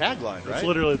tagline, right? It's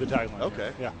literally the tagline.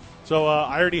 Okay. Yeah. So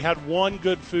I already had one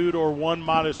good food or one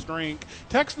modest drink.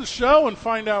 Text the show and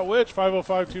find out which,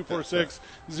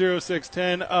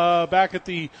 505-246-0610. Back at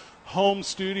the home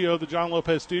studio, the John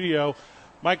Lopez studio,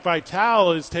 Mike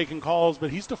Vitale is taking calls,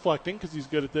 but he's deflecting because he's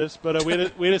good at this. But we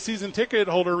had a season ticket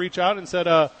holder reach out and said,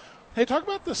 Hey, talk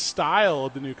about the style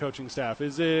of the new coaching staff.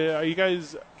 Can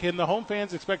the home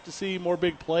fans expect to see more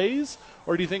big plays,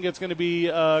 or do you think it's going to be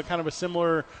kind of a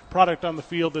similar product on the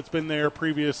field that's been there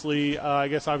previously? I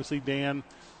guess obviously, Dan,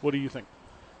 what do you think?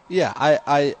 Yeah,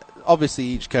 I obviously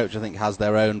each coach I think has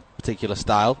their own particular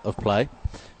style of play.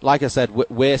 Like I said,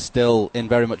 we're still in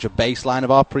very much a baseline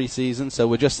of our preseason, so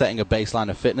we're just setting a baseline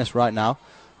of fitness right now.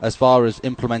 As far as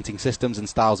implementing systems and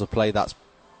styles of play, that's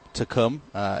to come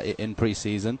in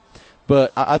preseason.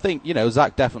 But I think,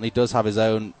 Zach definitely does have his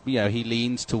own, he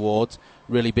leans towards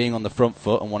really being on the front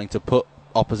foot and wanting to put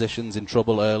oppositions in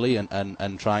trouble early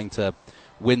and trying to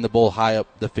win the ball high up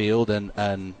the field and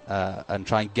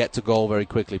try and get to goal very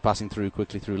quickly, passing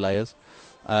quickly through layers.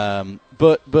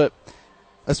 But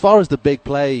as far as the big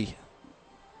play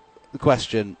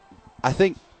question, I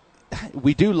think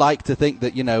we do like to think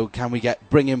that, can we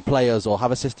bring in players or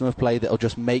have a system of play that will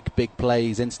just make big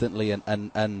plays instantly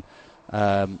and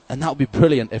that would be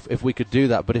brilliant if we could do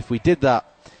that. But if we did that,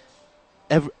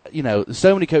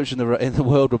 so many coaches in the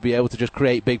world would be able to just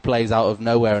create big plays out of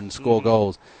nowhere and score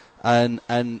goals. And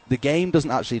the game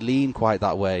doesn't actually lean quite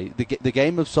that way. The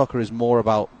game of soccer is more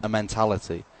about a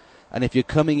mentality. And if you're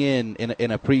coming in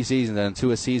a preseason and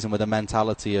to a season with a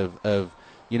mentality of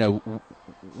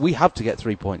we have to get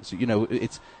 3 points.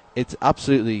 It's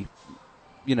absolutely,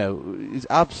 it's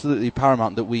absolutely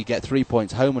paramount that we get 3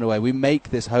 points home and away. We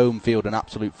make this home field an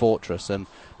absolute fortress and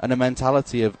a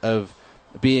mentality of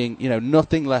being,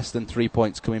 nothing less than 3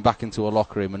 points coming back into a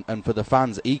locker room and for the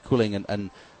fans equaling and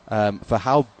for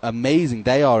how amazing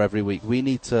they are every week. We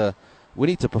need to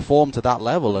perform to that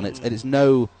level, and it's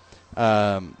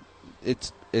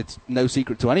no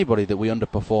secret to anybody that we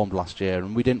underperformed last year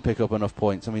and we didn't pick up enough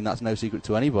points. I mean, that's no secret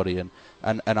to anybody, and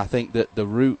I think that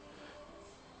the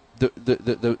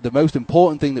most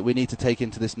important thing that we need to take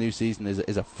into this new season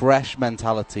is a fresh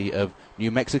mentality of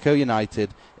New Mexico United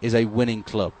is a winning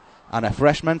club, and a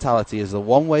fresh mentality is the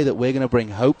one way that we're going to bring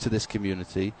hope to this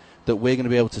community, that we're going to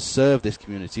be able to serve this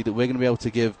community, that we're going to be able to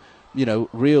give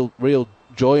real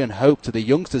joy and hope to the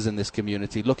youngsters in this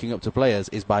community looking up to players,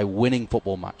 is by winning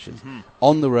football matches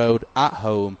on the road, at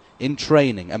home, in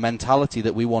training, a mentality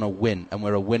that we want to win, and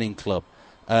we're a winning club.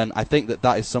 And I think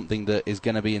that is something that is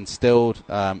going to be instilled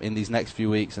in these next few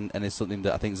weeks, and is something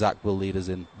that I think Zach will lead us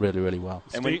in really, really well.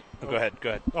 And go ahead.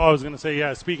 Oh, I was going to say,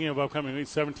 yeah, speaking of upcoming weeks,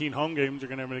 17 home games, you're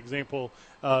going to have an example,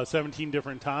 17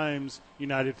 different times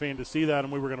United fan to see that,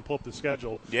 and we were going to pull up the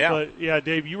schedule. Yeah. But, yeah,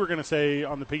 Dave, you were going to say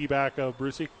on the piggyback of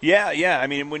Brucey? Yeah. I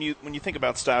mean, when you think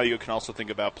about style, you can also think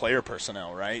about player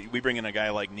personnel, right? We bring in a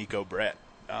guy like Nico Brett.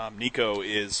 Nico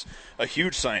is a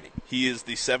huge signing. He is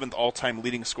the 7th all-time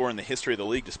leading scorer in the history of the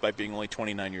league, despite being only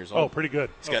 29 years old. Oh, pretty good.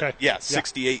 He's got,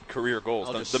 68 career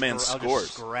goals. The man scores. I'll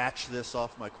just scratch this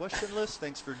off my question list.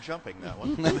 Thanks for jumping that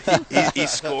one. he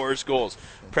scores goals.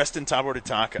 Preston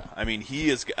Taboritaka. I mean, he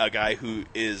is a guy who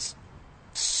is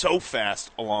so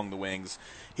fast along the wings.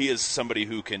 He is somebody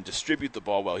who can distribute the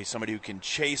ball well. He's somebody who can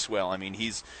chase well. I mean,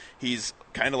 he's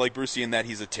kind of like Brucey in that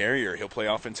he's a terrier. He'll play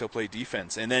offense, he'll play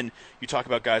defense. And then you talk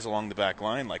about guys along the back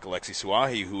line like Alexi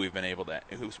Suahi, who we have been able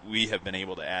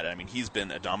to add. I mean, he's been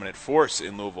a dominant force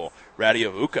in Louisville.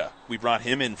 Radio Uka, we brought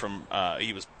him in from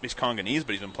he's Congolese,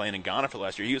 but he's been playing in Ghana for the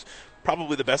last year. He was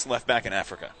probably the best left back in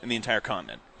Africa, in the entire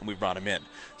continent, and we brought him in.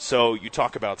 So you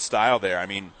talk about style there. I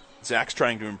mean, Zach's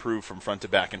trying to improve from front to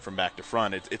back and from back to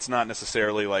front. It's not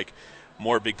necessarily like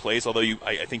more big plays, although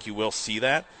I think you will see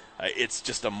that. It's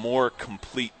just a more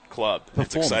complete club.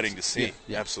 It's exciting to see.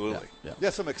 Yeah. Absolutely.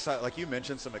 Yeah, some like you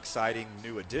mentioned, some exciting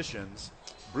new additions.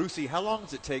 Brucey, how long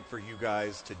does it take for you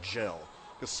guys to gel?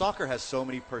 Because soccer has so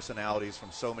many personalities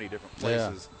from so many different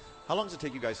places. Yeah. How long does it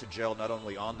take you guys to gel, not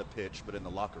only on the pitch but in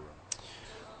the locker room?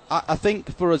 I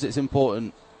think for us it's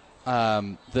important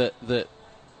that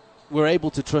we're able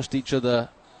to trust each other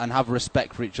and have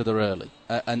respect for each other early,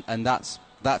 and that's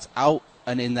out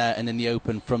and in there and in the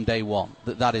open from day one.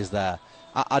 That is there.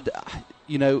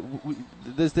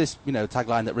 There's this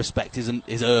tagline that respect is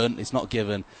earned, it's not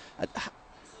given.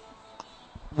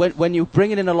 When you're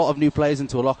bringing in a lot of new players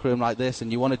into a locker room like this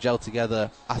and you want to gel together,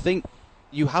 I think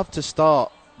you have to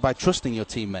start by trusting your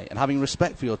teammate and having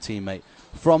respect for your teammate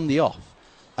from the off.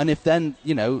 And if then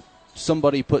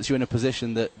somebody puts you in a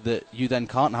position that you then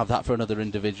can't have that for another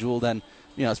individual, then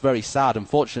it's very sad.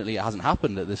 Unfortunately, it hasn't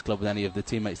happened at this club with any of the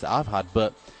teammates that I've had.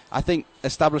 But I think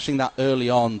establishing that early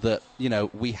on, that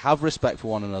we have respect for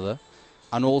one another,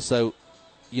 and also,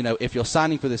 if you're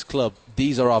signing for this club,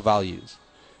 these are our values,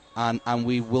 and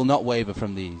we will not waver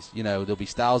from these. There'll be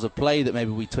styles of play that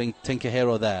maybe we tinker here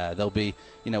or there. There'll be,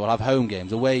 we'll have home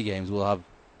games, away games.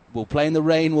 We'll play in the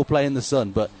rain, we'll play in the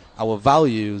sun, but our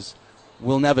values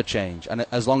will never change. And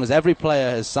as long as every player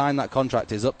has signed that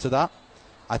contract, is up to that,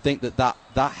 I think that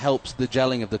helps the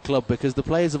gelling of the club, because the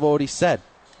players have already said,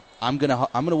 I'm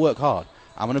gonna work hard,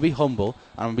 I'm gonna be humble,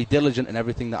 I'm gonna be diligent in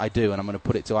everything that I do, and I'm gonna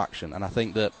put it to action. And I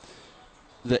think that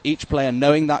each player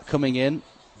knowing that coming in,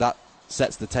 that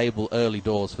sets the table early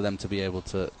doors for them to be able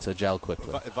to gel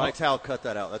quickly. Vital cut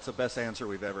that out. That's the best answer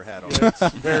we've ever had on this.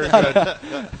 Very good.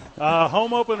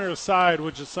 Home opener aside,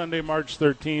 which is Sunday, March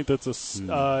 13th.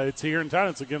 It's here in town.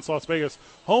 It's against Las Vegas.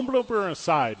 Home opener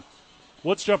aside,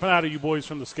 what's jumping out at you boys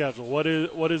from the schedule? What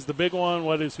is the big one?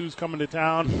 What is who's coming to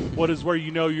town? What is where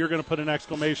you know you're going to put an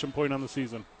exclamation point on the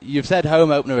season? You've said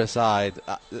home opener aside,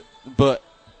 but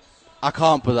I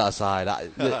can't put that aside.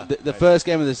 The first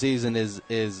game of the season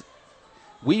is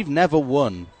we've never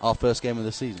won our first game of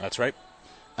the season. That's right.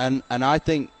 And I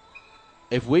think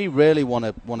if we really want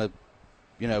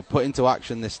to put into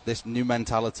action this new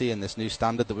mentality and this new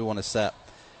standard that we want to set,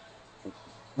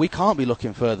 we can't be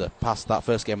looking further past that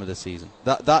first game of the season.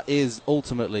 That is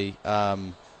ultimately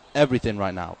everything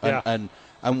right now.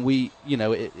 And we,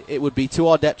 it would be to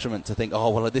our detriment to think, oh,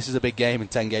 well, this is a big game in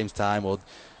 10 games' time, or,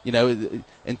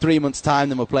 in 3 months' time,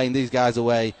 then we're playing these guys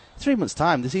away. 3 months'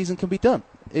 time, the season can be done.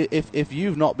 If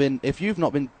you've not been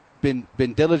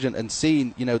diligent and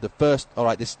seen, the first, all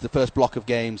right, this is the first block of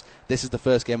games, this is the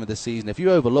first game of the season. If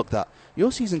you overlook that,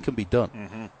 your season can be done.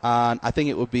 Mm-hmm. And I think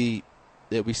it would be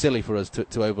silly for us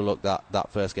to overlook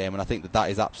that first game, and I think that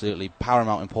is absolutely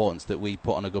paramount importance that we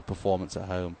put on a good performance at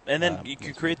home. And then you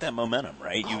can create that momentum,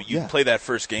 right? You play that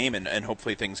first game, and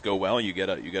hopefully things go well. You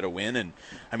get a win, and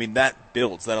I mean that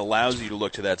builds, that allows you to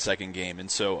look to that second game. And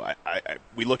so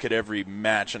we look at every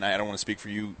match, and I don't want to speak for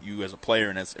you as a player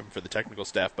and for the technical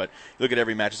staff, but you look at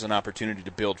every match as an opportunity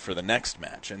to build for the next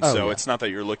match. And it's not that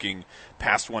you're looking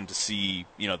past one to see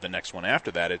the next one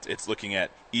after that. It's looking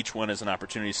at each one as an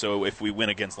opportunity. So if we win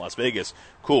against Las Vegas,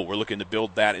 cool, we're looking to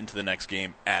build that into the next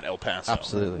game at El Paso.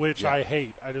 Absolutely. Which I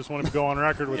hate. I just want to go on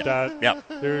record with that. Yeah.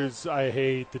 I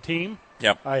hate the team.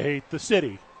 Yep. I hate the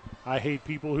city. I hate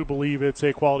people who believe it's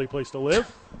a quality place to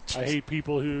live. I hate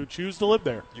people who choose to live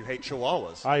there. You hate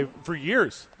Chihuahuas. For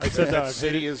years, I said that. The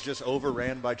city is just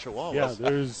overran by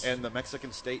Chihuahuas. Yeah, and the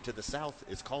Mexican state to the south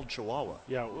is called Chihuahua.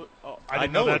 Yeah, I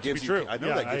know that to be true. I know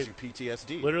that gives you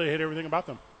PTSD. Literally hate everything about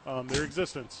them, their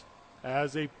existence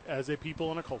as a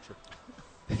people and a culture.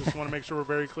 Just want to make sure we're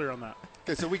very clear on that.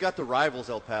 Okay, so we got the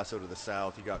rivals El Paso to the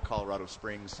south. You got Colorado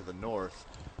Springs to the north.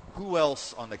 Who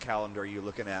else on the calendar are you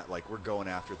looking at, like, we're going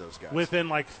after those guys? Within,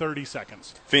 30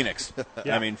 seconds. Phoenix.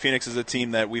 Yeah. I mean, Phoenix is a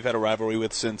team that we've had a rivalry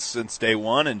with since day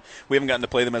one, and we haven't gotten to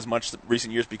play them as much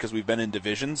recent years because we've been in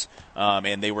divisions,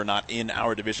 and they were not in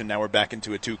our division. Now we're back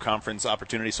into a two-conference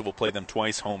opportunity, so we'll play them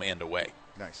twice, home and away.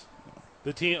 Nice.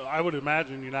 The team, I would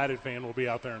imagine United fan will be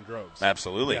out there in droves.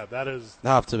 Absolutely. Yeah, that is. They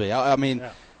have to be. I mean,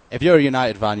 if you're a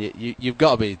United fan, you've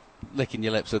got to be licking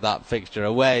your lips with that fixture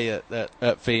away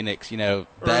at Phoenix,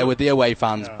 there with the away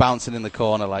fans bouncing in the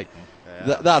corner.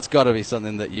 That's got to be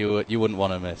something that you wouldn't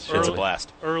want to miss. It's a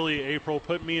blast. Early April,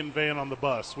 put me and Van on the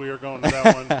bus. We are going to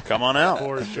that one. Come on out.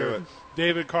 For sure.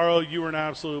 David, Carl, you were an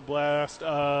absolute blast.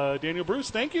 Daniel Bruce,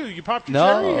 thank you. You popped your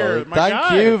cherry here.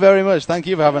 Thank you very much. Thank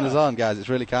you for having us on, guys. It's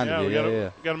really kind of you.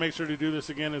 We got to make sure to do this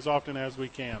again as often as we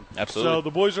can. Absolutely. So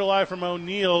the boys are live from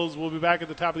O'Neill's. We'll be back at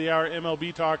the top of the hour,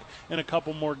 MLB Talk, and a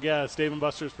couple more guests. Dave &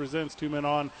 Buster's presents 2 Men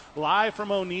On, live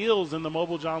from O'Neill's in the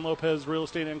mobile John Lopez Real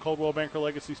Estate and Coldwell Banker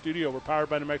Legacy Studio. We're powered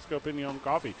by New Mexico Pinon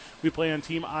Coffee. We play on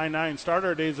Team I-9. Start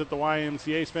our days at the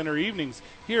YMCA, spend our evenings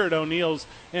here at O'Neill's,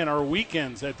 and our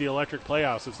weekends at the Electric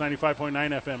Playhouse. It's 95.9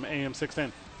 FM, AM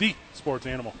 610, the Sports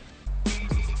Animal.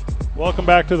 Welcome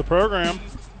back to the program.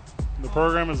 The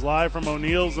program is live from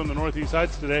O'Neill's on the Northeast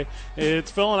Heights today.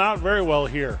 It's filling out very well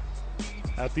here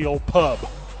at the old pub.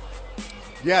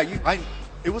 Yeah,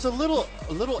 it was a little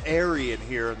airy in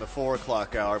here in the 4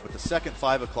 o'clock hour, but the second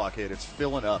 5 o'clock hit, it's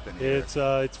filling up in here.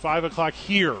 It's 5 o'clock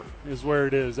here is where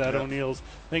it is at O'Neill's.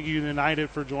 Thank you to United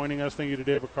for joining us. Thank you to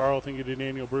David Carl. Thank you to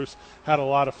Daniel Bruce. Had a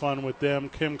lot of fun with them.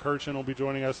 Kim Kirchen will be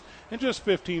joining us in just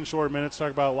 15 short minutes.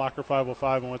 Talk about Locker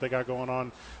 505 and what they got going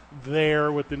on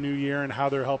there with the new year and how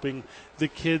they're helping the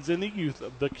kids and the youth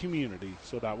of the community.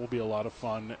 So that will be a lot of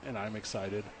fun, and I'm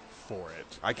excited for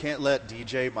it. I can't let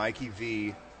DJ Mikey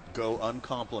V go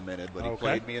uncomplimented, but he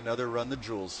played me another Run the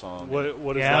Jewels song. What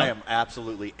is that? I am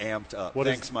absolutely amped up.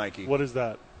 Thanks, Mikey. What is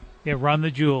that? Yeah, Run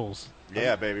the Jewels.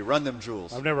 Yeah, baby, run them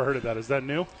jewels. I've never heard of that. Is that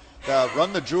new?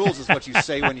 Run the jewels is what you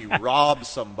say when you rob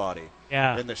somebody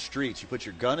in the streets. You put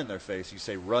your gun in their face. You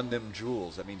say, run them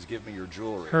jewels. That means give me your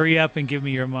jewelry. Hurry up and give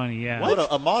me your money, yeah. What?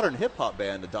 A modern hip-hop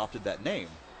band adopted that name,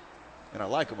 and I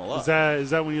like them a lot.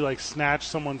 Is that when you, snatch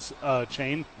someone's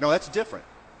chain? No, that's different.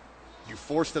 You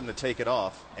force them to take it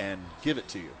off and give it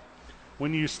to you.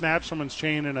 When you snatch someone's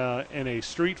chain in a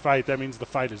street fight, that means the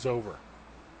fight is over.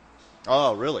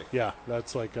 Oh, really? Yeah,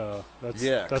 that's like that's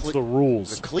the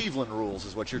rules. The Cleveland rules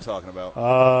is what you're talking about.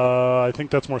 I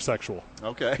think that's more sexual.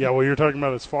 Okay. Yeah, what you're talking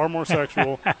about is far more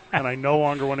sexual, and I no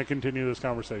longer want to continue this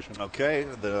conversation. Okay,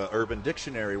 the Urban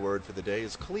Dictionary word for the day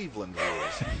is Cleveland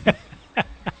rules.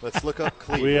 Let's look up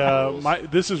Cleveland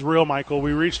rules. This is real, Michael.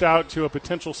 We reached out to a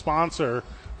potential sponsor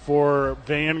for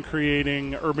Van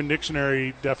creating Urban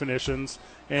Dictionary definitions.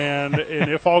 And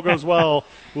if all goes well,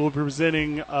 we'll be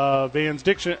presenting Van's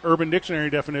Urban Dictionary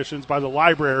definitions by the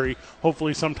library,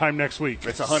 hopefully sometime next week.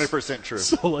 It's 100% true.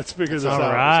 So let's figure this out.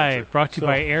 All right. Brought to you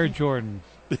by Air Jordan.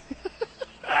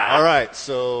 All right.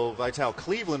 So, Vital,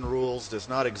 Cleveland rules does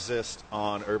not exist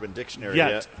on Urban Dictionary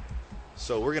yet.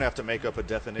 So we're going to have to make up a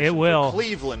definition for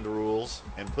Cleveland rules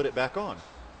and put it back on.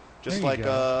 Just like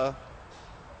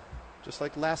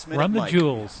last minute Run the Mike.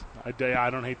 jewels. I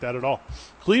don't hate that at all.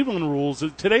 Cleveland rules.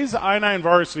 Today's I-9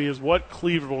 varsity is what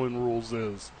Cleveland rules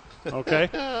is. Okay?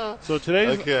 So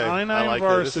today's I-9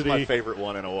 varsity this is my favorite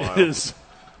one in a while. Is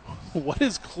what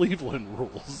is Cleveland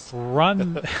rules?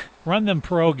 Run them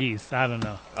pierogies. I don't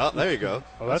know. Oh, there you go.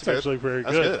 Oh, that's actually very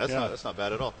good. good. That's not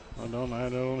bad at all. I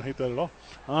don't hate that at all.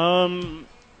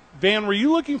 Van, were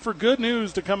you looking for good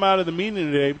news to come out of the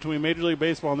meeting today between Major League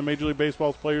Baseball and the Major League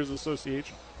Baseball Players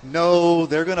Association? No,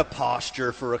 they're going to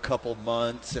posture for a couple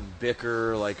months and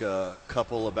bicker like a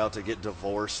couple about to get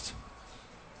divorced.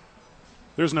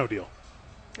 There's no deal.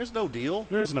 There's no deal.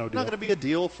 There's no deal. There's not going to be a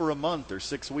deal for a month or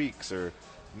 6 weeks, or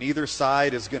neither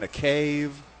side is going to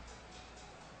cave.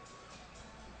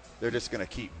 They're just going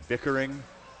to keep bickering.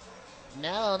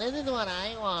 No, this is what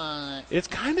I want. It's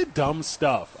kind of dumb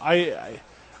stuff. I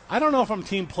don't know if I'm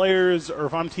team players or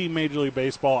if I'm team Major League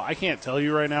Baseball. I can't tell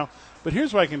you right now. But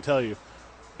here's what I can tell you.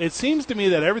 It seems to me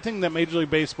that everything that Major League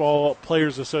Baseball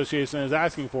Players Association is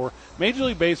asking for, Major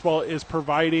League Baseball is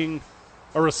providing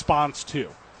a response to.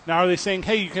 Now, are they saying,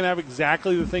 hey, you can have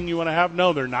exactly the thing you want to have?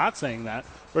 No, they're not saying that.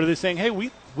 But are they saying, hey,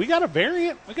 we got a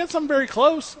variant? We got something very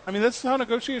close. I mean, that's how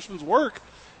negotiations work.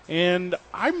 And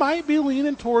I might be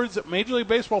leaning towards Major League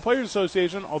Baseball Players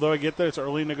Association, although I get that it's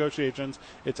early negotiations.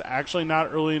 It's actually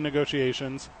not early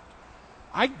negotiations.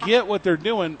 I get what they're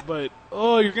doing, but,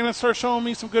 you're going to start showing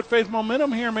me some good faith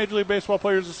momentum here, Major League Baseball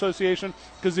Players Association,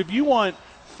 because if you want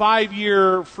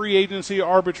 5-year free agency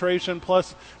arbitration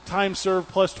plus time served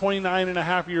plus 29 and a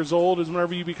half years old is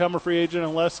whenever you become a free agent,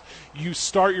 unless you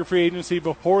start your free agency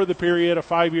before the period of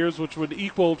 5 years, which would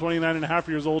equal 29 and a half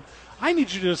years old, I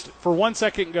need you to just, for 1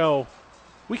 second, go,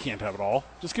 we can't have it all.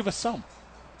 Just give us some.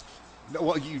 No,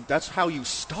 well, that's how you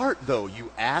start, though.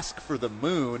 You ask for the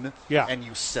moon, and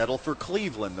you settle for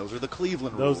Cleveland. Those are the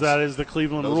Cleveland rules. That is the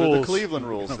Cleveland rules. Those are the Cleveland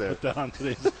rules there. Put that on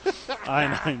today's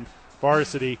I-9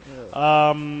 varsity.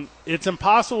 It's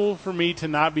impossible for me to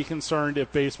not be concerned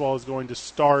if baseball is going to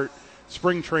start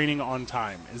spring training on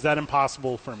time. Is that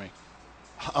impossible for me?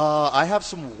 I have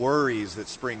some worries that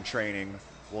spring training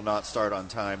will not start on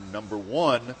time. Number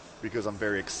one, because I'm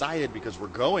very excited because we're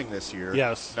going this year.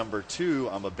 Yes. Number two,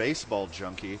 I'm a baseball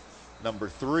junkie. Number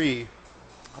three,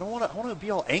 I don't want to be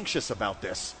all anxious about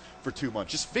this for 2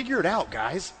 months. Just figure it out,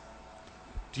 guys.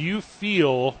 Do you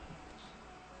feel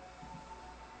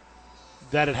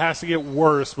that it has to get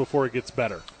worse before it gets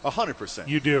better? 100%.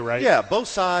 You do, right? Yeah, both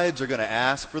sides are going to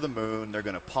ask for the moon. They're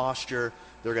going to posture.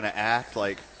 They're going to act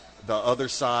like the other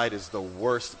side is the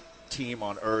worst team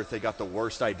on earth. They got the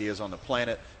worst ideas on the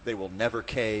planet. They will never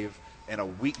cave. And a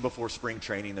week before spring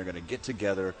training, they're going to get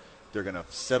together. They're going to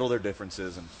settle their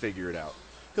differences and figure it out.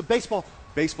 Because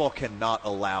baseball cannot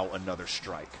allow another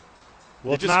strike.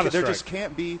 Well, it's not a strike. There just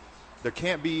can't be. There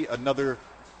can't be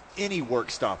any work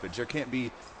stoppage. There can't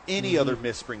be any other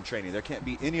missed spring training. There can't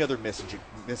be any other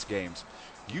missed games.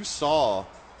 You saw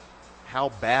how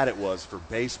bad it was for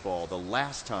baseball the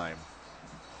last time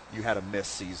you had a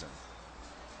missed season.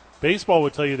 Baseball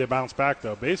would tell you they bounce back,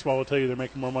 though. Baseball would tell you they're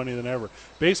making more money than ever.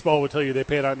 Baseball would tell you they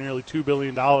paid out nearly $2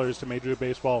 billion to Major League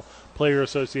Baseball Player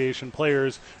Association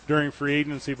players during free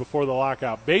agency before the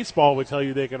lockout. Baseball would tell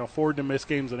you they can afford to miss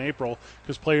games in April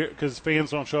because fans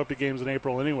don't show up to games in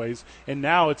April anyways. And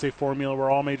now it's a formula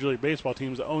where all Major League Baseball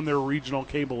teams own their regional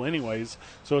cable anyways,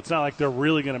 so it's not like they're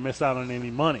really going to miss out on any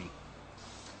money.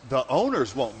 The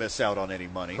owners won't miss out on any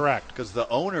money. Correct. Because the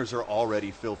owners are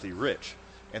already filthy rich.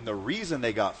 And the reason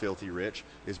they got filthy rich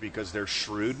is because they're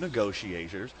shrewd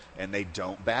negotiators and they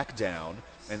don't back down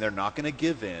and they're not going to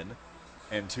give in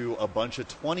and to a bunch of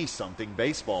 20-something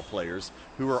baseball players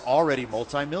who are already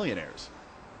multimillionaires.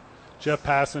 Jeff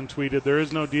Passan tweeted, "There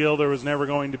is no deal. There was never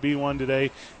going to be one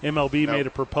today. MLB made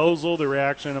a proposal. The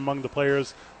reaction among the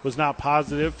players was not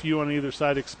positive. Few on either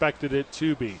side expected it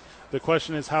to be. The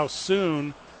question is how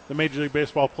soon the Major League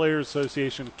Baseball Players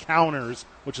Association counters,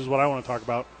 which is what I want to talk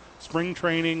about. Spring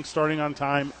training starting on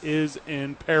time is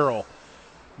in peril."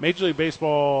 Major League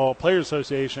Baseball Players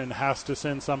Association has to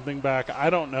send something back, I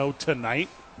don't know, tonight.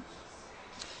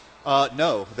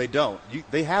 No, they don't.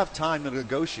 They have time to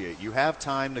negotiate. You have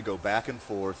time to go back and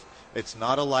forth. It's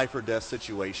not a life or death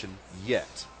situation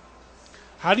yet.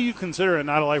 How do you consider it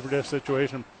not a life or death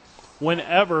situation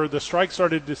whenever the strike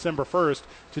started December 1st,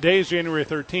 today is January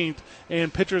 13th,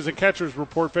 and pitchers and catchers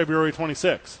report February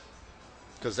 26th?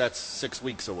 Because that's 6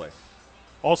 weeks away.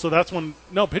 Also, that's when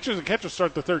 – no, pitchers and catchers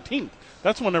start the 13th.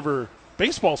 That's whenever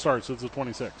baseball starts is the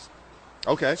 26th.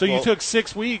 Okay. So you took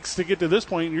 6 weeks to get to this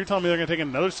point, and you're telling me they're going to take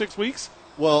another 6 weeks?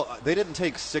 Well, they didn't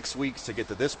take 6 weeks to get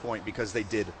to this point because they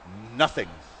did nothing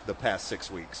the past 6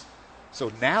 weeks.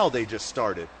 So now they just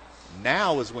started.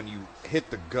 Now is when you hit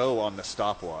the go on the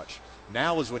stopwatch.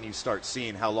 Now is when you start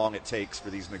seeing how long it takes for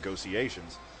these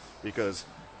negotiations, because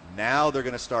now they're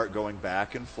going to start going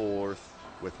back and forth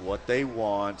with what they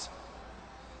want.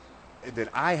 And then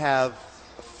I have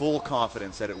full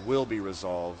confidence that it will be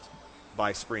resolved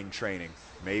by spring training.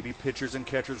 Maybe pitchers and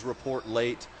catchers report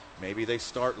late. Maybe they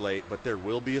start late, but there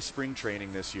will be a spring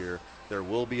training this year. There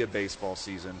will be a baseball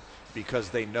season because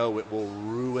they know it will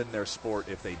ruin their sport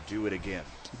if they do it again.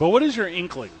 But what is your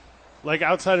inkling, like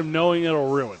outside of knowing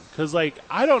it'll ruin? Because, like,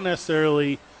 I don't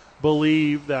necessarily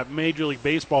believe that Major League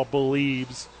Baseball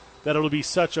believes that it'll be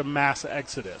such a mass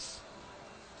exodus.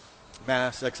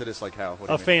 Mass exodus like how? What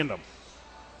a do you mean? Fandom.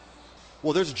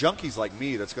 Well, there's junkies like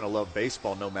me that's going to love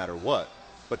baseball no matter what.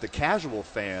 But the casual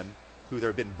fan who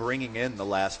they've been bringing in the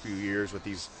last few years with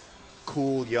these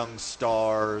cool young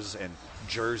stars and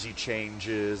jersey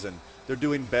changes, and they're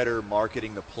doing better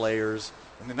marketing the players.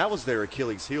 And then that was their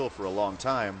Achilles heel for a long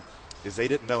time, is they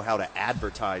didn't know how to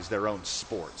advertise their own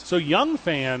sport. So young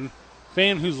fan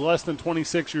who's less than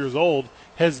 26 years old,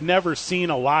 has never seen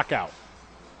a lockout.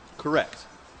 Correct.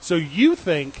 So you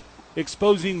think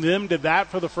exposing them to that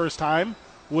for the first time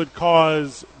would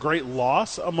cause great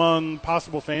loss among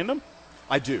possible fandom?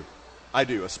 I do,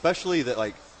 especially that,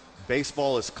 like,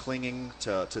 baseball is clinging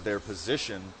to their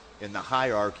position in the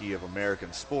hierarchy of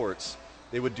American sports.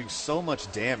 They would do so much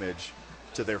damage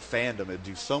to their fandom. It would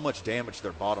do so much damage to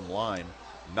their bottom line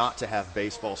not to have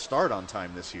baseball start on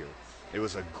time this year. It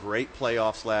was a great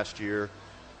playoffs last year.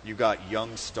 You got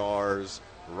young stars,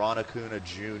 Ron Acuna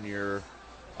Jr.,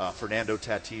 Fernando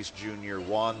Tatis Jr.,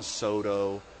 Juan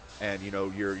Soto, and, you know,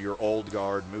 your old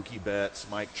guard, Mookie Betts,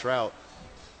 Mike Trout.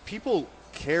 People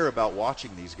care about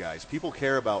watching these guys. People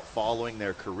care about following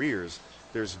their careers.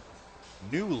 There's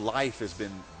new life has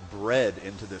been bred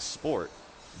into this sport.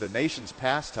 The nation's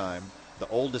pastime, the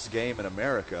oldest game in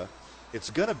America, it's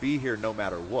going to be here no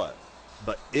matter what.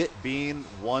 But it being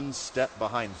one step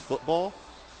behind football,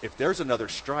 if there's another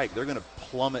strike, they're going to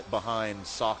plummet behind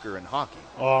soccer and hockey.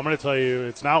 Oh, I'm going to tell you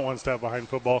it's not one step behind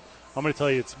football. I'm going to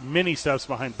tell you it's many steps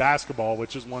behind basketball,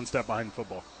 which is one step behind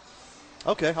football.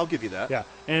 Okay, I'll give you that. Yeah,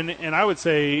 and I would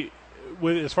say,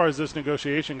 as far as this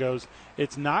negotiation goes,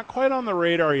 it's not quite on the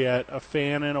radar yet, a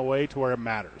fan in a way to where it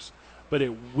matters. But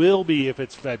it will be if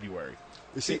it's February.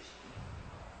 You see,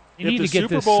 you need the to get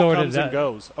Super this Bowl sorted comes out. and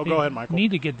goes. Oh, go ahead, Michael. You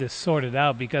need to get this sorted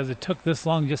out because it took this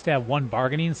long just to have one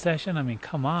bargaining session. I mean,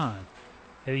 come on.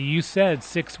 You said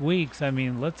 6 weeks. I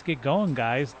mean, let's get going,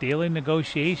 guys. Daily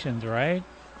negotiations, right?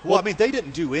 Well, I mean, they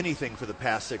didn't do anything for the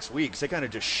past 6 weeks. They kind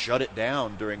of just shut it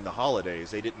down during the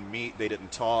holidays. They didn't meet. They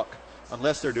didn't talk,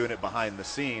 unless they're doing it behind the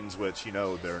scenes, which, you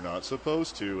know, they're not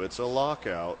supposed to. It's a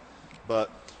lockout. But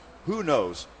who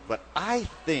knows? But I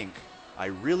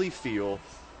really feel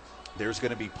there's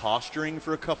going to be posturing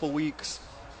for a couple weeks.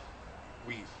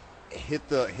 We hit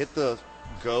the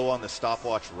go on the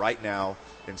stopwatch right now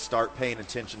and start paying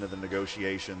attention to the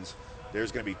negotiations.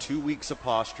 There's going to be 2 weeks of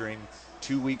posturing,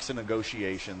 2 weeks of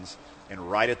negotiations, and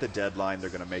right at the deadline, they're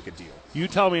going to make a deal. You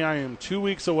tell me I am 2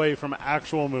 weeks away from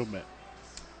actual movement.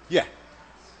 Yeah.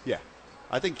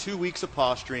 I think 2 weeks of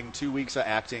posturing, 2 weeks of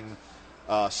acting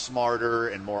smarter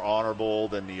and more honorable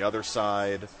than the other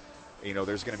side. You know,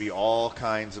 there's going to be all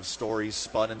kinds of stories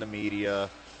spun in the media.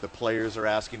 The players are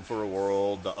asking for a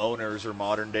world. The owners are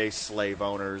modern-day slave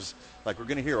owners. Like, we're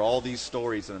going to hear all these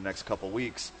stories in the next couple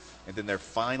weeks, and then they're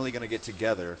finally going to get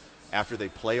together after they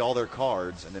play all their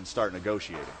cards and then start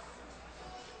negotiating.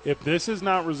 If this is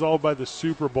not resolved by the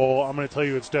Super Bowl, I'm going to tell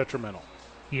you it's detrimental.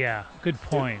 Yeah, good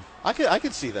point. Dude, I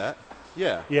could see that.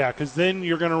 Yeah. Yeah, because then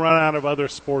you're going to run out of other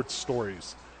sports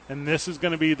stories. And this is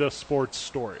going to be the sports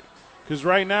story. Because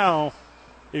right now,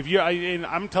 and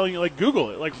I'm telling you, like, Google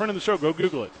it. Like, friend of the show, go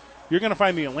Google it. You're going to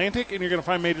find The Atlantic and you're going to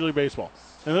find Major League Baseball.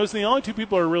 And those are the only two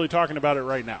people who are really talking about it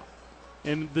right now.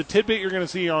 And the tidbit you're going to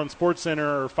see on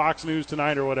SportsCenter or Fox News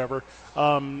tonight or whatever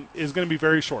is going to be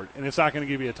very short, and it's not going to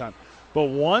give you a ton. But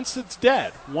once it's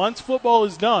dead, once football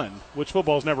is done, which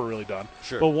football is never really done,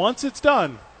 but once it's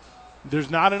done,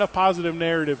 there's not enough positive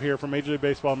narrative here from Major League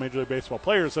Baseball and Major League Baseball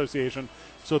Players Association,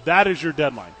 so that is your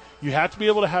deadline. You have to be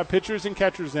able to have pitchers and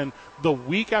catchers in the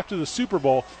week after the Super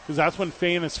Bowl, because that's when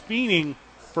fan is fiending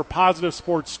for positive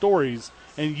sports stories,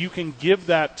 and you can give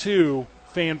that to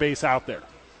fan base out there.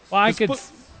 Well,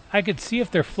 I could see if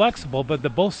they're flexible, but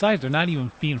both sides are not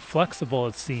even being flexible,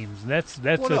 it seems. That's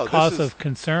a cause of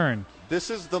concern. This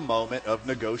is the moment of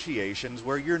negotiations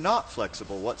where you're not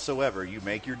flexible whatsoever. You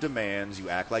make your demands, you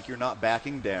act like you're not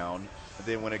backing down, and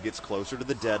then when it gets closer to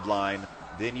the deadline,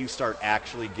 then you start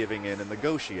actually giving in and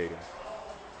negotiating.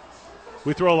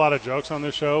 We throw a lot of jokes on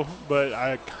this show, but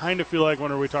I kind of feel like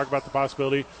whenever we talk about the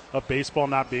possibility of baseball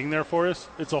not being there for us,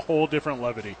 it's a whole different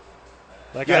levity.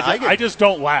 Like, yeah, I just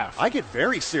don't laugh. I get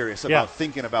very serious about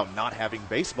thinking about not having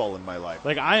baseball in my life.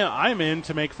 Like, I'm in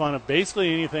to make fun of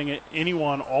basically anything,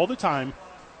 anyone, all the time,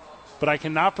 but I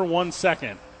cannot for 1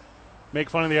 second make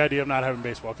fun of the idea of not having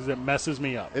baseball because it messes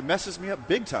me up. It messes me up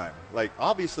big time. Like,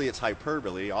 obviously it's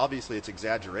hyperbole. Obviously it's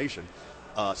exaggeration.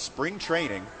 Spring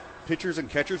training, pitchers and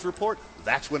catchers report,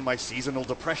 that's when my seasonal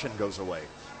depression goes away.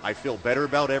 I feel better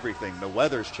about everything. The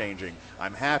weather's changing.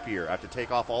 I'm happier. I have to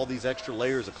take off all these extra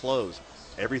layers of clothes.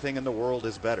 Everything in the world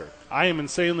is better. I am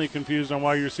insanely confused on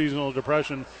why your seasonal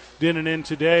depression didn't end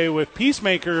today with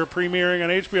Peacemaker premiering on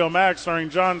HBO Max starring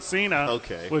John Cena,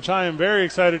 which I am very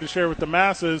excited to share with the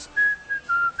masses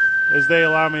as they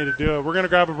allow me to do it. We're going to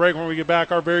grab a break. When we get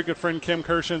back, our very good friend Kim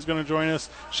Kirshen is going to join us.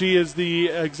 She is the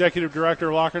executive director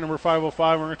of Locker Number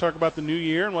 505. We're going to talk about the new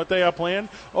year and what they have planned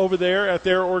over there at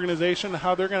their organization,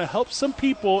 how they're going to help some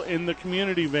people in the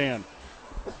community van.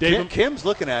 Kim's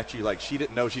looking at you like she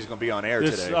didn't know she's going to be on air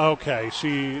today. Okay.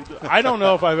 I don't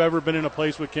know if I've ever been in a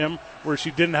place with Kim where she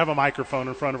didn't have a microphone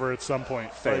in front of her at some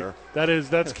point. Fair. Like,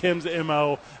 that's Kim's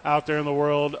MO out there in the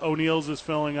world. O'Neill's is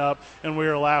filling up, and we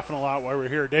are laughing a lot while we're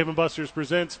here. Dave & Buster's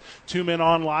presents Two Men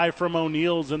On live from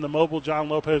O'Neill's in the mobile John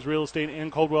Lopez Real Estate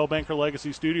and Coldwell Banker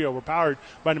Legacy Studio. We're powered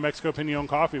by New Mexico Pinon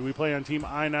Coffee. We play on Team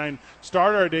I-9.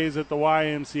 Start our days at the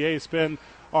YMCA. Spend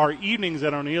our evenings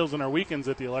at O'Neill's and our weekends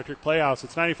at the Electric Playhouse.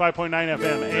 It's 95.9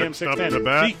 FM, AM 610.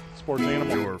 The Sports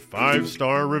Animal. Your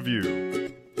 5-star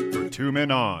review for Two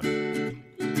Men On,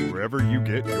 wherever you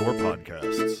get your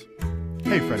podcasts.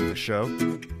 Hey, friend of the show,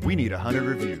 we need 100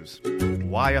 reviews.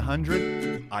 Why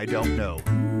 100? I don't know.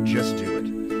 Just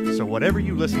do it. So whatever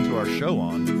you listen to our show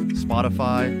on,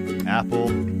 Spotify, Apple,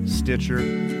 Stitcher,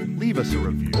 leave us a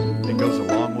review. It goes a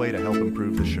long way to help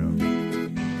improve the show.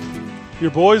 Your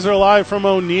boys are live from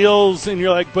O'Neill's, and you're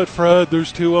like, but Fred,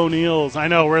 there's two O'Neill's. I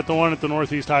know, we're at the one at the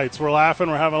Northeast Heights. We're laughing.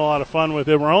 We're having a lot of fun with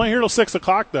it. We're only here till 6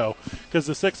 o'clock, though, because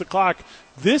at 6 o'clock,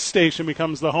 this station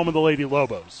becomes the home of the Lady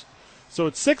Lobos. So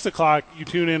at 6 o'clock, you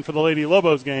tune in for the Lady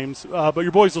Lobos games, but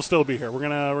your boys will still be here. We're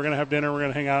gonna have dinner. We're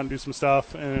gonna hang out and do some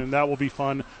stuff, and that will be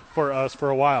fun for us for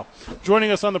a while.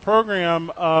 Joining us on the program,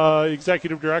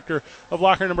 Executive Director of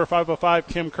Locker Number 505,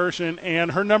 Kim Kirshen,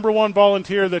 and her number one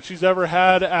volunteer that she's ever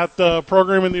had at the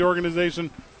program in the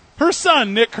organization, her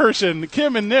son, Nick Kirshen.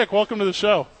 Kim and Nick, welcome to the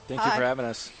show. Thank you for having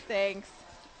us. Thanks.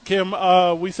 Kim,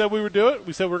 we said we would do it.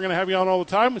 We said we were going to have you on all the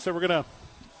time. We said we're going to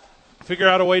figure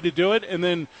out a way to do it, and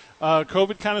then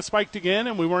COVID kind of spiked again,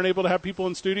 and we weren't able to have people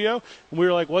in studio. And we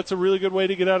were like, what's a really good way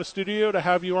to get out of studio to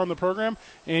have you on the program?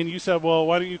 And you said, well,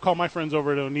 why don't you call my friends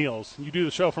over at O'Neill's? You do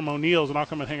the show from O'Neill's, and I'll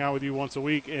come and hang out with you once a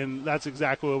week, and that's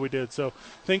exactly what we did. So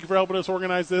thank you for helping us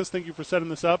organize this. Thank you for setting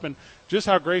this up, and just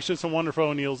how gracious and wonderful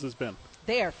O'Neill's has been.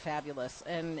 They are fabulous,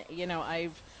 and, you know,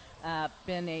 I've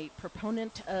been a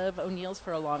proponent of O'Neill's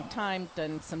for a long time,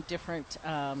 done some different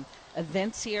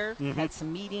events here, had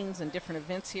some meetings and different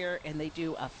events here, and they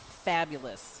do a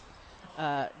fabulous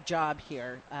job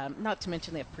here. Not to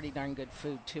mention they have pretty darn good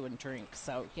food, too, and drink.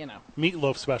 So, you know.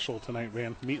 Meatloaf special tonight,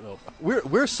 man. Meatloaf.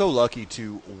 We're so lucky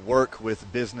to work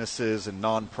with businesses and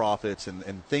nonprofits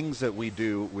and things that we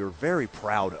do we're very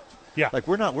proud of. Yeah. Like,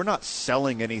 we're not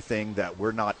selling anything that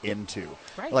we're not into.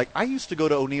 Right. Like, I used to go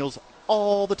to O'Neill's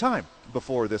all the time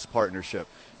before this partnership,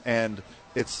 and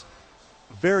it's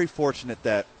very fortunate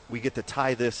that we get to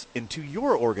tie this into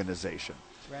your organization.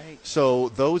 Right. So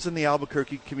those in the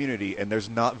Albuquerque community, and there's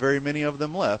not very many of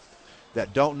them left,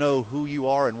 that don't know who you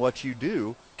are and what you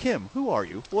do. Kim, who are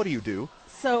you? What do you do?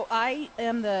 So I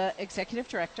am the executive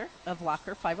director of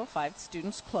Locker 505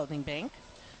 Students Clothing Bank.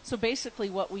 So basically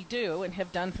what we do and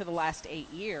have done for the last 8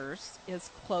 years is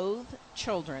clothe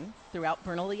children throughout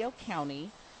Bernalillo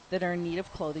County that are in need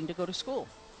of clothing to go to school.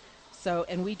 So,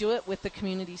 and we do it with the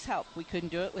community's help. We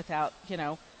couldn't do it without,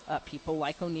 people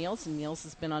like O'Neill's, and Neil's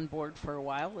has been on board for a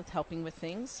while with helping with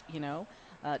things,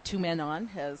 Two Men On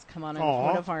has come on as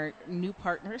one of our new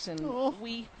partners, and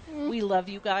we love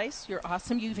you guys. You're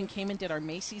awesome. You even came and did our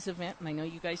Macy's event, and I know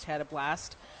you guys had a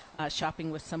blast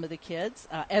shopping with some of the kids.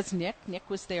 As Nick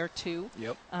was there too.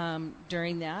 Yep.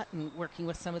 During that and working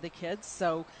with some of the kids.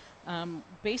 So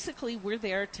basically, we're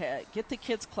there to get the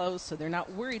kids clothes so they're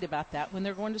not worried about that when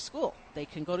they're going to school. They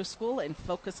can go to school and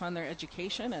focus on their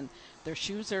education, and their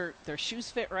shoes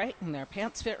fit right, and their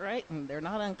pants fit right, and they're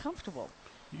not uncomfortable.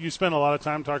 You spent a lot of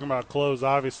time talking about clothes,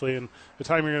 obviously, and the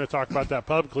time you're going to talk about that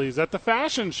publicly is at the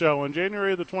fashion show on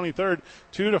January the 23rd,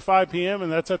 2 to 5 p.m., and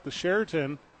that's at the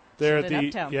Sheraton there at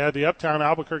the Uptown,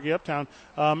 Albuquerque Uptown.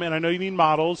 And I know you need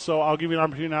models, so I'll give you an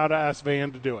opportunity now to ask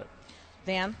Van to do it.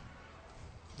 Van?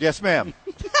 Yes, ma'am.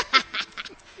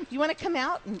 You want to come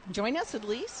out and join us at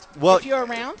least? Well, if you're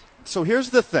around? So here's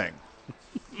the thing.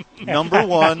 Number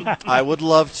one, I would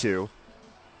love to.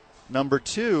 Number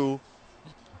two,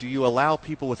 do you allow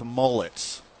people with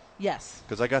mullets? Yes.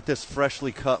 Because I got this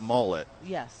freshly cut mullet.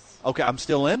 Yes. Okay, I'm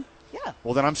still in? Yeah.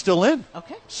 Well, then I'm still in.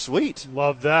 Okay. Sweet.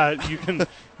 Love that. You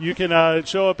can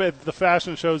show up at the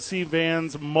fashion show, see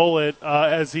Van's mullet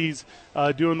as he's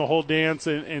doing the whole dance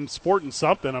and sporting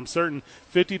something. I'm certain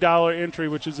 $50 entry,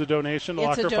 which is a donation to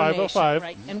Locker 505.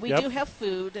 Right. And we do have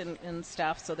food and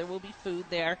stuff, so there will be food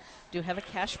there. Do have a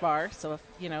cash bar, so if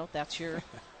that's your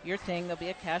thing, there'll be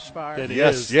a cash bar.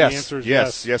 Yes. The answer is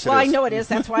yes. Well, I know it is.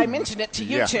 That's why I mentioned it to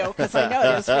you two, because I know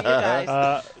it is for you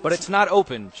guys. But it's not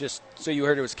open, just so you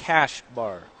heard it was cash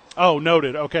bar. Oh,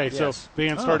 noted. Okay, yes. So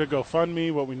Van started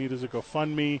GoFundMe. What we need is a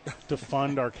GoFundMe to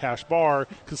fund our cash bar,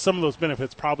 because some of those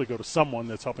benefits probably go to someone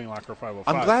that's helping Locker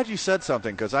 505. I'm glad you said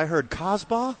something, because I heard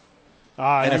Kasbah.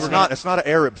 And it's not an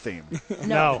Arab theme.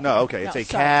 No. Okay, it's a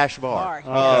cash bar.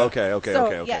 Okay.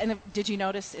 So, yeah, and did you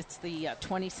notice it's the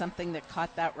 20-something that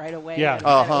caught that right away? Yeah. It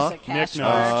was a cash Nick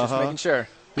bar. Just making sure.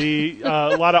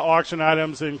 A lot of auction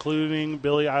items, including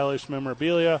Billie Eilish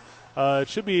memorabilia. It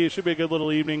should be a good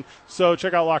little evening. So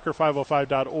check out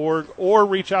locker505.org or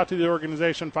reach out to the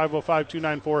organization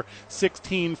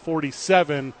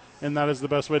 505-294-1647. And that is the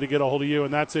best way to get a hold of you.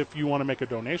 And that's if you want to make a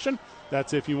donation.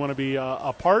 That's if you want to be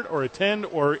a part or attend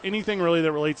or anything really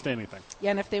that relates to anything.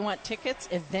 Yeah, and if they want tickets,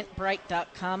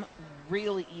 Eventbrite.com,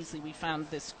 really easy. We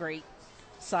found this great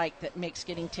site that makes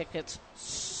getting tickets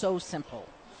so simple.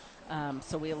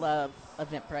 So we love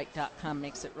Eventbrite.com,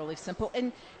 makes it really simple.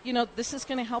 And, this is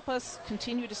going to help us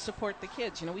continue to support the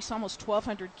kids. We saw almost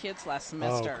 1,200 kids last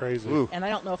semester. Oh, crazy. Ooh. And I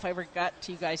don't know if I ever got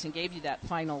to you guys and gave you that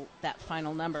final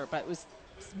number, but it was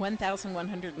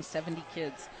 1,170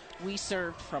 kids we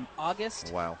served from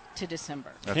August to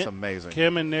December. That's amazing.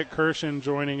 Kim and Nick Kirshen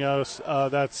joining us.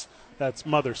 That's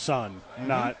mother-son,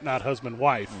 not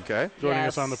husband-wife. Okay. Joining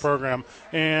us on the program.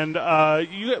 And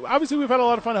obviously we've had a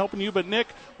lot of fun helping you, but Nick,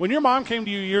 when your mom came to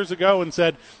you years ago and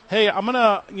said, hey, I'm going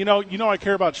to, I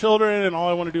care about children and all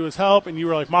I want to do is help, and you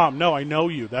were like, Mom, no, I know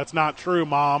you. That's not true,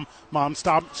 Mom. Mom,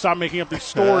 stop making up these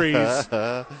stories.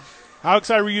 How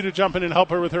excited were you to jump in and help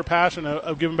her with her passion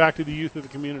of giving back to the youth of the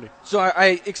community? So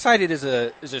I excited is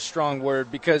a strong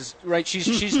word because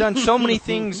she's done so many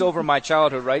things over my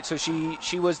childhood, right? So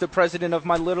she was the president of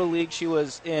my little league. She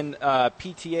was in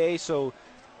PTA, so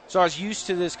I was used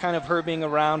to this kind of her being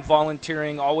around,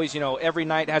 volunteering, always every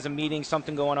night has a meeting,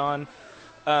 something going on.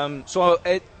 So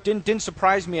it didn't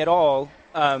surprise me at all.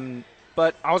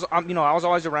 But I was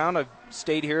always around. I've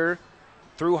stayed here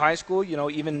through high school,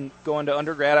 even going to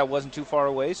undergrad, I wasn't too far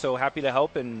away, so happy to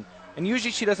help. And usually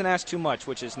she doesn't ask too much,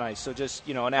 which is nice. So just,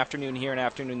 an afternoon here, an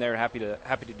afternoon there, happy to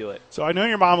do it. So I know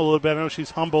your mom a little bit. I know she's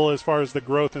humble as far as the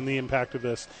growth and the impact of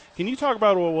this. Can you talk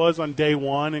about what it was on day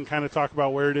one and kind of talk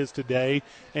about where it is today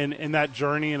and that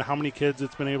journey and how many kids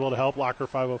it's been able to help Locker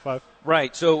 505?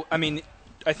 Right. So, I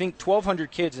think 1,200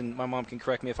 kids, and my mom can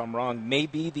correct me if I'm wrong, may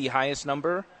be the highest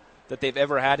number that they've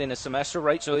ever had in a semester,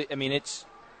 right? So,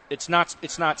 it's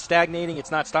not stagnating,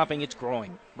 it's not stopping, it's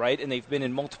growing, right? And they've been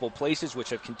in multiple places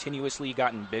which have continuously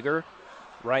gotten bigger,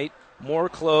 right? More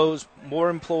clothes, more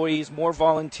employees, more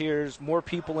volunteers, more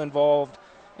people involved.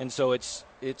 And so it's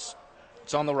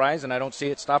on the rise, and I don't see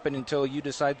it stopping until you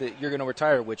decide that you're going to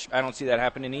retire, which I don't see that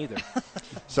happening either.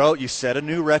 So you set a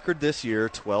new record this year,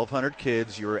 1,200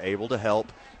 kids you were able to help.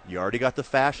 You already got the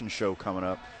fashion show coming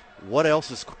up. What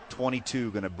else is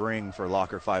 22 going to bring for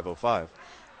Locker 505?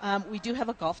 We do have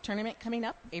a golf tournament coming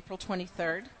up, April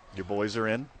 23rd. Your boys are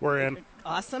in? We're in.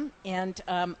 Awesome. And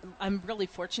I'm really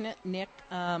fortunate. Nick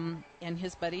and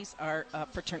his buddies are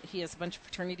he has a bunch of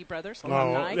fraternity brothers,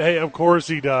 alumni. Oh, hey, of course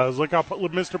he does. Look how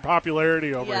Mr.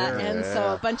 Popularity over here. And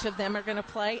so a bunch of them are going to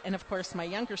play. And, of course, my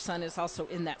younger son is also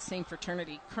in that same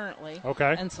fraternity currently.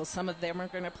 Okay. And so some of them are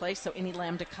going to play. So any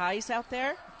Lambda Chis out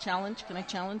there, can I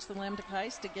challenge the Lambda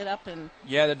Chis to get up and –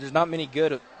 Yeah, there's not many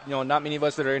not many of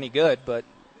us that are any good, but,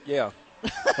 yeah.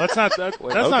 That's not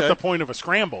the point of a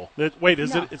scramble.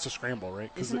 It's a scramble,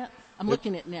 right? Isn't it? I'm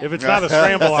looking at Nick. If it's not a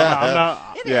scramble, I'm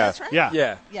not. It is, right?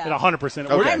 Yeah.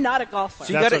 100%. Okay. I'm not a golfer.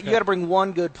 So you got to bring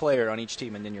one good player on each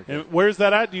team, and then you're good. And where's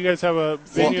that at? Do you guys have a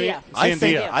venue?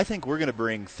 I think we're going to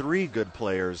bring 3 good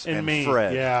players and me.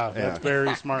 Fred. Yeah, that's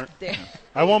very smart. There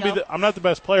I won't be. I'm not the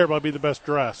best player, but I'll be the best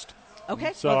dressed.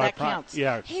 Okay, so that counts.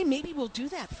 Yeah. Hey, maybe we'll do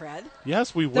that, Fred.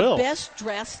 Yes, we will. The best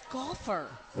dressed golfer.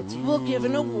 We'll give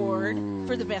an award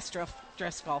for the best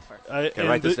dressed golfer.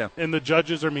 Write this down. And the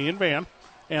judges are me and Van,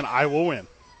 and I will win.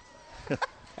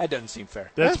 That doesn't seem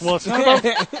fair. It's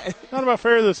not about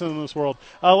fairness in this world.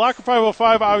 Locker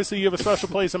 505, obviously you have a special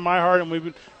place in my heart, and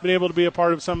we've been able to be a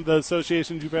part of some of the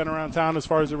associations you've been around town as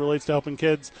far as it relates to helping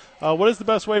kids. What is the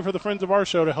best way for the friends of our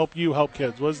show to help you help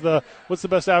kids? What's the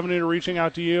best avenue to reaching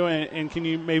out to you, and can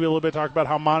you maybe a little bit talk about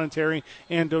how monetary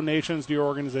and donations to your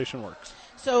organization works?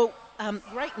 So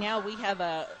right now we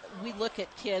look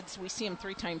at kids, we see them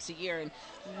 3 times a year, and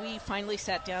we finally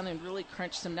sat down and really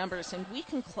crunched some numbers, and we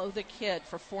can clothe a kid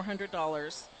for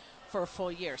 $400 for a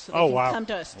full year. So they can come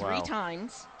to us 3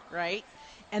 times, right?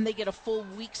 And they get a full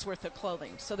week's worth of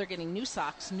clothing. So they're getting new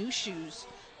socks, new shoes,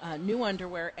 new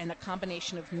underwear, and a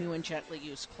combination of new and gently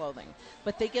used clothing.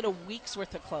 But they get a week's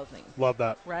worth of clothing. Love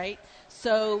that. Right?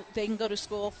 So they can go to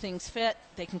school, things fit.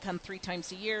 They can come 3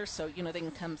 times a year. So, they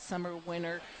can come summer,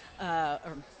 winter, or,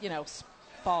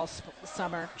 fall,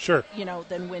 summer. Sure.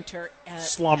 Then winter.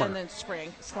 Slummer. And then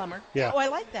spring. Slummer. Yeah. Oh, I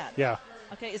like that. Yeah.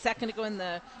 Okay, is that going to go in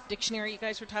the dictionary you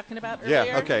guys were talking about earlier?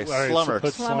 Yeah, okay, slummer.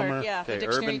 Slummer, yeah. Okay,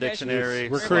 Urban Dictionary.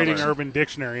 We're creating Urban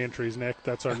Dictionary entries, Nick.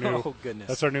 That's our new goodness.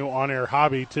 That's our new on-air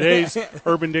hobby. Today's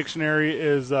Urban Dictionary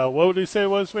is, what would you say it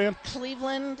was, man?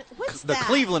 Cleveland. What's the that?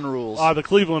 Cleveland rules. The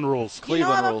Cleveland rules.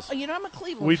 Cleveland rules. I'm a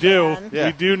Cleveland We do. fan. Yeah.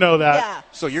 We do know that. Yeah.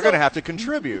 So you're going to have to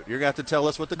contribute. You're going to have to tell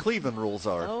us what the Cleveland rules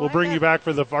are. Oh, We'll bring you back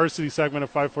for the varsity segment of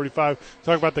 545.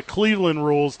 Talk about the Cleveland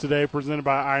rules today, presented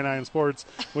by I-9 Sports.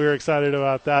 We're excited about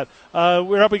that.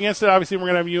 We're up against it. Obviously,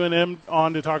 we're going to have UNM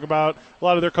on to talk about a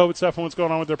lot of their COVID stuff and what's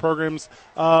going on with their programs.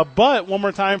 But one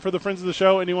more time for the friends of the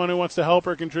show, anyone who wants to help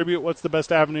or contribute, what's the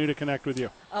best avenue to connect with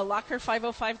you?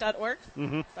 Locker505.org.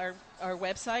 Mm-hmm. Our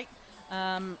website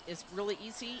is really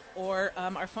easy, or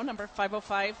our phone number,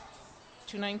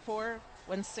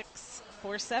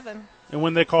 505-294-1647. And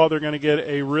when they call, they're going to get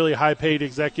a really high-paid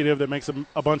executive that makes a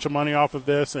bunch of money off of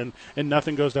this, and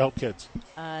nothing goes to help kids.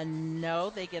 No,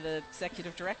 they get an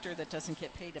executive director that doesn't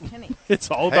get paid a penny. It's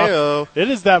all about it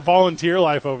is that volunteer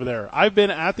life over there. I've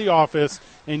been at the office,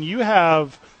 and you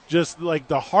have just like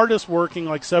the hardest working,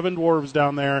 like 7 dwarves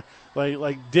down there,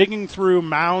 like digging through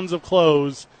mounds of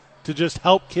clothes to just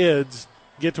help kids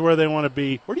get to where they want to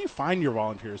be. Where do you find your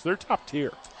volunteers? They're top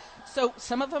tier. So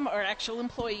some of them are actual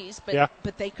employees, but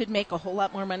they could make a whole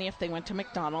lot more money if they went to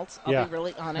McDonald's. I'll be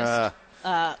really honest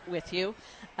with you.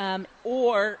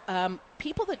 Or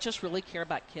people that just really care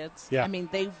about kids. Yeah. I mean,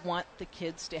 they want the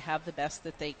kids to have the best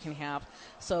that they can have.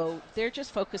 So they're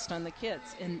just focused on the kids,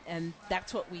 and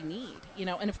that's what we need.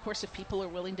 And, of course, if people are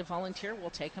willing to volunteer, we'll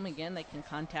take them again. They can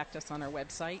contact us on our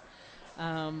website.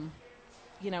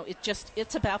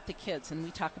 It's about the kids, and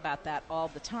we talk about that all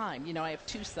the time. I have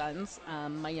 2 sons.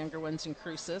 My younger one's in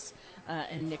Cruces,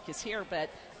 and Nick is here.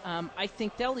 But I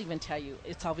think they'll even tell you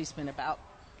it's always been about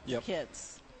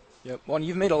kids. Yep. Well, and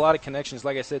you've made a lot of connections,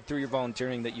 like I said, through your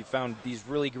volunteering, that you found these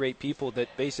really great people that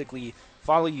basically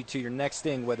follow you to your next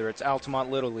thing, whether it's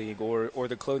Altamont Little League or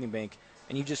the clothing bank.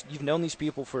 And you've known these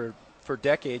people for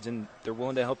decades, and they're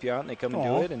willing to help you out, and they come and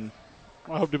do it. And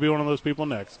I hope to be one of those people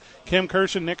next. Kim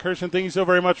Kirshen, Nick Kirshen, thank you so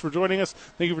very much for joining us.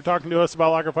 Thank you for talking to us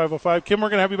about Locker 505. Kim, we're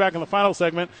going to have you back in the final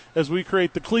segment as we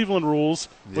create the Cleveland rules,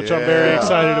 which I'm very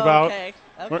excited about. Okay.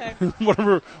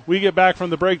 Whenever we get back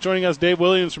from the break, joining us, Dave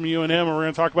Williams from UNM, and we're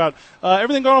going to talk about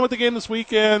everything going on with the game this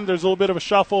weekend. There's a little bit of a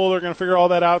shuffle. They're going to figure all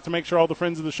that out to make sure all the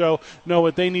friends of the show know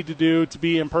what they need to do to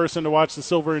be in person to watch the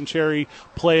Silver and Cherry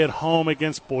play at home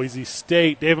against Boise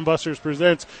State. Dave & Buster's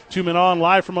presents 2 Men On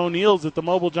live from O'Neill's at the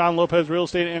mobile John Lopez Real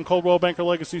Estate and Coldwell Banker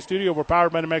Legacy Studio. We're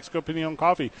powered by New Mexico Pinion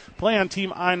Coffee. Play on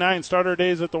Team I-9. Start our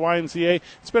days at the YMCA.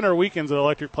 Spend our weekends at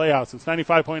Electric Playhouse. It's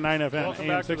 95.9 FM. Welcome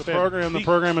back to the program. The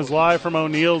program is live from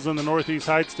O'Neill's in the Northeast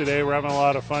Heights today. We're having a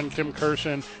lot of fun. Kim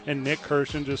Kirshen and Nick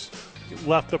Kirshen just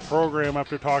left the program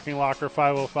after talking Locker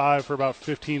 505 for about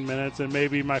 15 minutes, and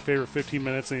maybe my favorite 15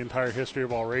 minutes in the entire history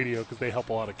of all radio because they help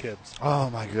a lot of kids. Oh,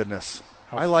 my goodness.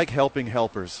 I like helping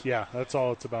helpers. Yeah, that's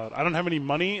all it's about. I don't have any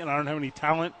money, and I don't have any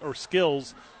talent or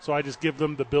skills, so I just give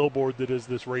them the billboard that is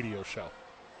this radio show.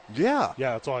 Yeah.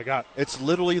 Yeah, that's all I got. It's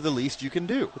literally the least you can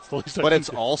do. It's the least but it's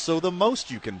also the most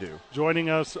you can do. Joining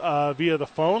us via the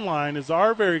phone line is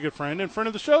our very good friend and friend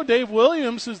of the show, Dave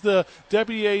Williams, is the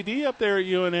Deputy AD up there at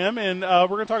UNM, and we're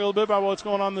going to talk a little bit about what's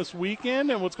going on this weekend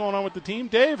and what's going on with the team.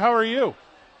 Dave, how are you?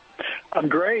 I'm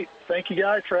great. Thank you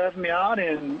guys for having me on,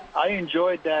 and I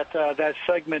enjoyed that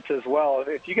segment as well.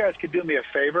 If you guys could do me a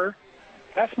favor,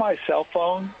 pass my cell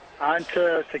phone on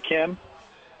to Kim.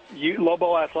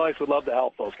 Lobo Athletics would love to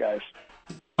help those guys.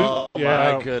 Oh,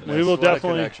 yeah, my goodness. We will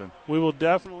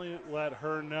definitely let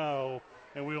her know,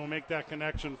 and we will make that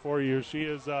connection for you.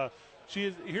 Here's no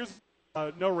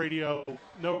radio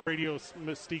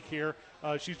mystique here.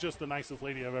 She's just the nicest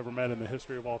lady I've ever met in the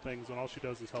history of all things, and all she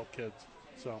does is help kids.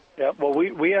 So yeah, well,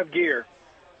 we have gear,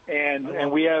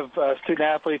 and we have student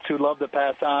athletes who love to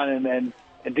pass on and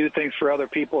do things for other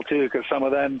people too, because some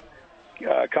of them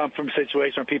come from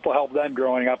situations where people help them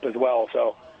growing up as well.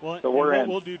 So we're in. What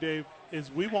we'll do, Dave,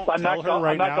 is we won't I'm tell her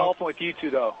right now. I'm not golfing with you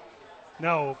two, though.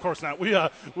 No, of course not. We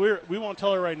won't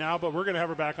tell her right now, but we're going to have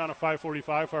her back on at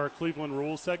 5:45 for our Cleveland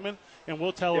Rules segment, and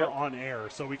we'll tell her on air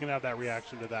so we can have that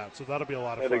reaction to that. So that'll be a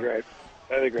lot of fun. That'd be great.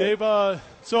 Dave,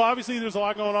 so obviously there's a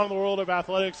lot going on in the world of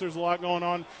athletics. There's a lot going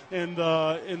on in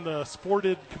the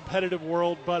sported, competitive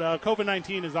world, but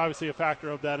COVID-19 is obviously a factor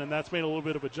of that, and that's made a little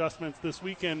bit of adjustments this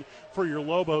weekend for your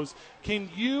Lobos. Can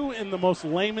you, in the most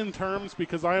layman terms,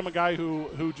 because I am a guy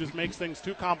who just makes things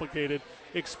too complicated,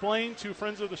 explain to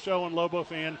friends of the show and Lobo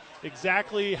fan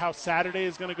exactly how Saturday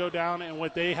is going to go down and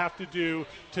what they have to do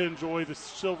to enjoy the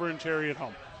Silver and Cherry at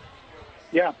home?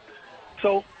 Yeah.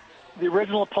 So the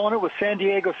original opponent was San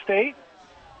Diego State.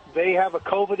 They have a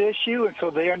COVID issue, and so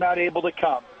they are not able to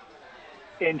come.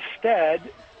 Instead,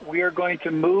 we are going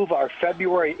to move our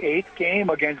February 8th game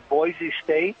against Boise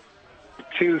State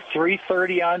to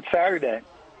 3:30 on Saturday.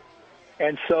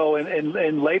 And so in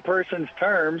layperson's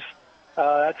terms,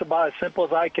 that's about as simple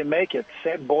as I can make it.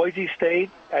 Boise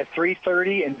State at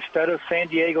 3:30 instead of San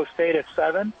Diego State at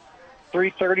 7.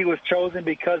 3:30 was chosen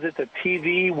because it's a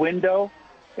TV window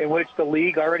in which the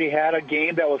league already had a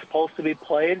game that was supposed to be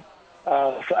played.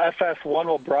 So FS1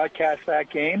 will broadcast that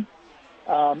game.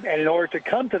 And in order to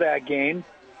come to that game,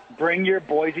 bring your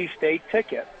Boise State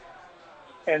ticket.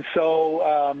 And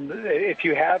so if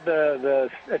you have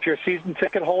if you're a season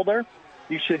ticket holder,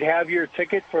 you should have your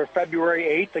ticket for February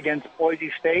 8th against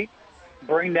Boise State.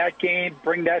 Bring that game,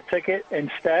 bring that ticket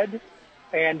instead,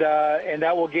 and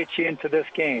that will get you into this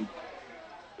game.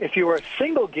 If you were a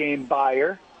single game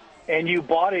buyer and you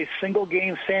bought a single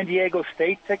game San Diego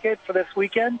State ticket for this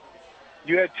weekend,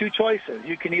 you have two choices.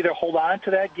 You can either hold on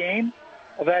to that game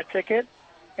of that ticket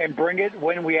and bring it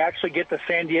when we actually get the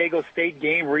San Diego State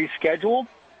game rescheduled,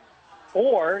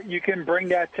 or you can bring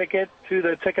that ticket to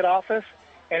the ticket office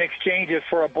and exchange it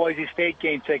for a Boise State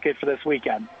game ticket for this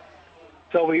weekend.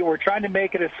 So we're trying to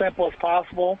make it as simple as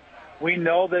possible. We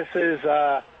know this is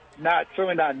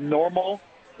certainly not normal.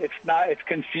 It's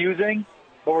confusing,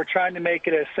 but we're trying to make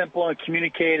it as simple and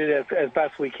communicate it as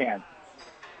best we can.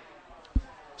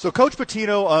 So Coach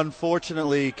Pitino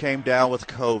unfortunately came down with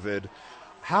COVID.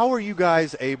 How are you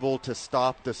guys able to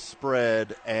stop the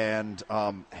spread and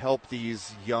help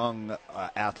these young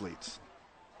athletes?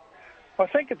 I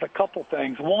think it's a couple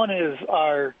things. One is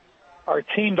our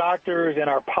team doctors and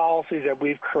our policies that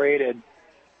we've created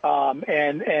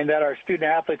and that our student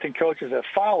athletes and coaches have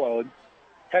followed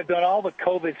have done all the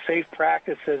COVID safe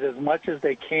practices as much as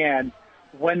they can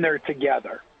when they're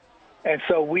together. And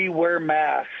so we wear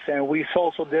masks and we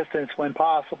social distance when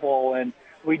possible, and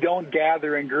we don't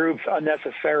gather in groups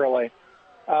unnecessarily.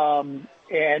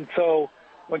 And so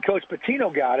when Coach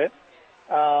Pitino got it,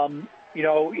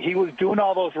 he was doing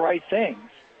all those right things.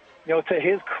 To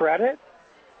his credit,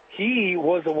 he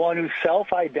was the one who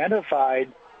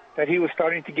self-identified that he was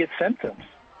starting to get symptoms.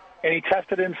 And he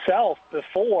tested himself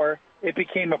before it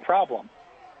became a problem.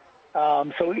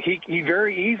 So he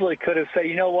very easily could have said,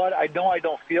 you know what, I know I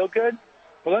don't feel good,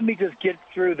 but let me just get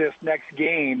through this next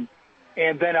game,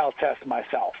 and then I'll test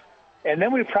myself. And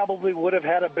then we probably would have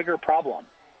had a bigger problem.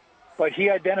 But he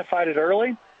identified it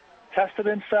early, tested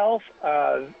himself,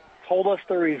 told us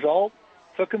the result,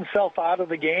 took himself out of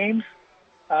the games,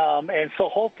 and so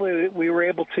hopefully we were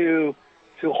able to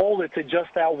hold it to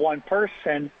just that one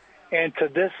person. And to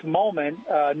this moment,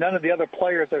 none of the other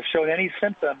players have shown any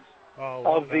symptoms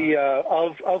of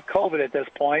COVID at this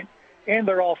point. and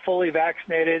they're all fully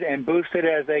vaccinated and boosted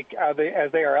as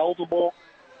they are eligible.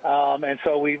 And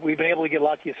so we've been able to get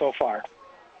lucky so far.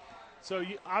 So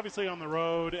you, obviously on the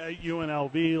road at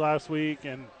UNLV last week,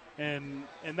 and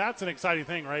that's an exciting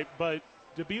thing, right? But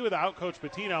to be without Coach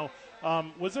Pitino,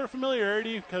 was there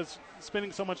familiarity because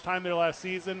spending so much time there last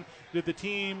season? Did the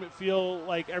team feel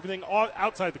like everything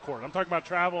outside the court? I'm talking about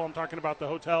travel. I'm talking about the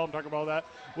hotel. I'm talking about all that.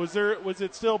 Was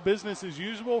it still business as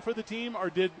usual for the team,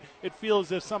 or did it feel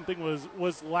as if something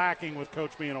was lacking with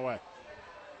Coach being away?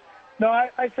 No,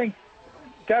 I think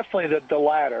definitely the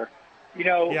latter. You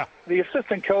know, The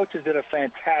assistant coaches did a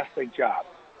fantastic job,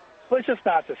 but it's just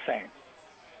not the same.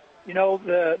 You know,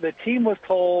 the team was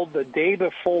told the day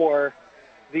before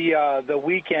the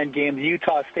weekend game, the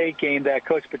Utah State game, that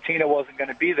Coach Pitino wasn't going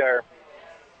to be there,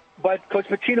 but Coach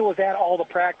Pitino was at all the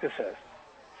practices,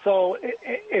 so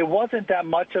it wasn't that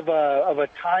much of a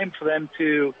time for them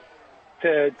to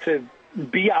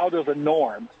be out of the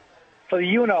norm. For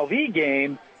the UNLV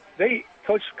game,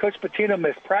 Coach Pitino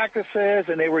missed practices,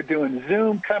 and they were doing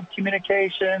Zoom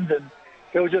communications, and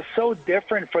it was just so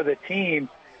different for the team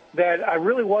that I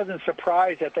really wasn't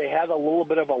surprised that they had a little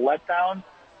bit of a letdown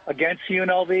against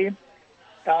UNLV.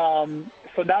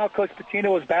 So now Coach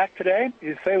Pitino was back today.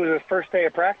 You'd say it was his first day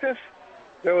of practice.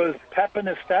 There was pep in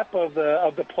the step of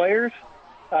the players,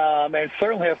 and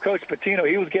certainly of Coach Pitino.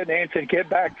 He was getting antsy to get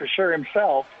back for sure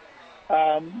himself.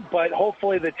 But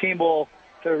hopefully the team will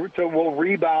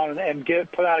rebound and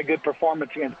put out a good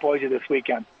performance against Boise this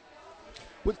weekend.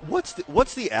 What's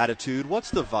the attitude?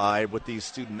 What's the vibe with these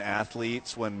student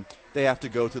athletes when they have to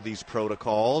go through these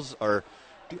protocols? Or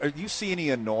do you see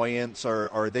any annoyance, or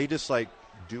are they just like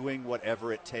doing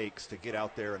whatever it takes to get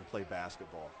out there and play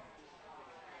basketball?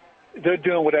 They're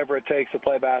doing whatever it takes to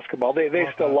play basketball. They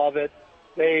still love it.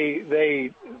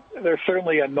 They're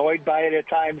certainly annoyed by it at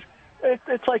times.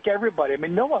 It's like everybody. I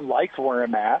mean, no one likes wearing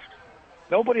a mask.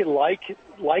 Nobody likes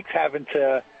having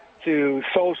to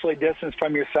socially distance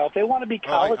from yourself. They want to be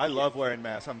college. I love wearing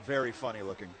masks. I'm very funny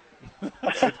looking.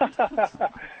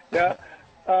 Yeah.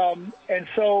 And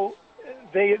so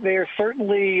they are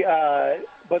certainly,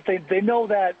 but they know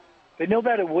that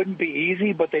it wouldn't be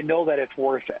easy, but they know that it's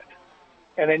worth it.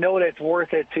 And they know that it's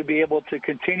worth it to be able to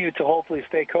continue to hopefully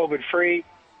stay COVID-free,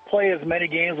 play as many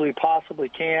games as we possibly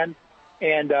can,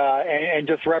 and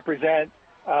just represent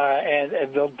and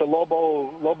the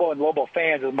Lobo and Lobo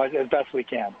fans as best we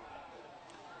can.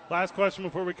 Last question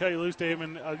before we cut you loose, Dave.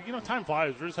 And, time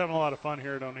flies. We're just having a lot of fun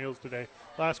here at O'Neill's today.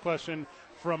 Last question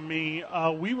from me.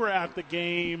 We were at the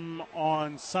game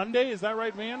on Sunday. Is that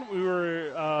right, Van? We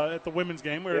were at the women's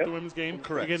game. We were at the women's game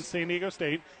against San Diego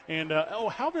State. And,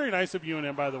 how very nice of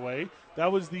UNM, by the way.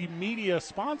 That was the media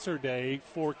sponsor day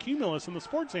for Cumulus and the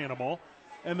Sports Animal,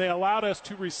 and they allowed us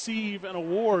to receive an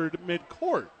award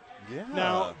mid-court. Yeah.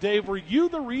 Now, Dave, were you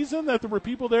the reason that there were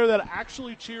people there that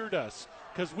actually cheered us?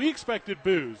 Because we expected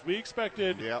boos. We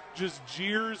expected just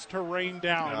jeers to rain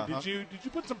down. Uh-huh. Did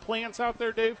you put some plants out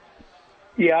there, Dave?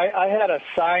 Yeah, I had a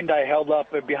sign I held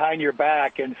up behind your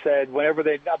back and said, whenever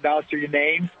they announced your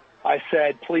names, I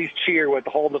said, please cheer, with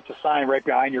hold up the sign right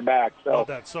behind your back. So,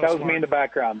 that's so that was smart. me in the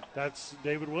background. That's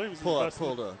David Williams.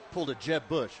 Pulled a Jeb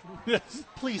Bush. Yes.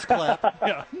 Please clap.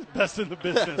 Yeah, best in the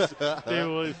business. David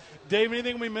Williams. Dave,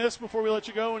 anything we missed before we let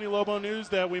you go? Any Lobo news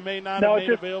that we may not have made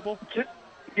available?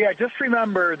 Just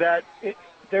remember that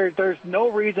there's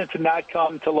no reason to not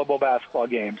come to Lobo basketball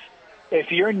games.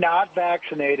 If you're not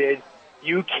vaccinated,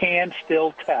 you can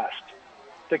still test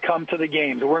to come to the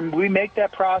games. We make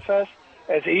that process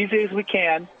as easy as we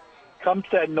can. Come to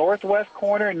that northwest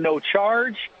corner, no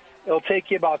charge. It'll take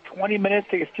you about 20 minutes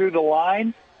to get through the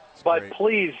line. But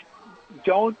please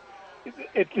don't.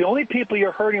 If the only people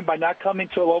you're hurting by not coming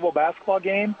to a Lobo basketball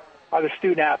game are the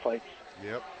student athletes.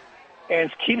 Yep.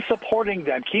 And keep supporting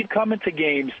them. Keep coming to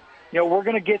games. We're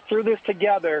going to get through this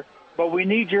together, but we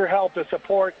need your help to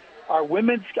support our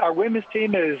women's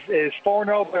team is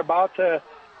 4-0. They're about to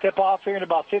tip off here in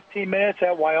about 15 minutes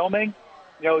at Wyoming.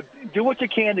 Do what you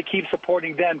can to keep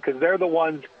supporting them because they're the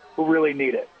ones who really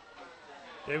need it.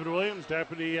 David Williams,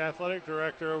 Deputy Athletic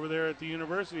Director over there at the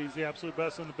university. He's the absolute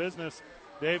best in the business.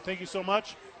 Dave, thank you so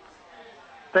much.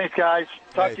 Thanks, guys.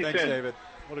 Talk to you thanks, soon. David.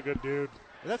 What a good dude.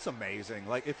 That's amazing.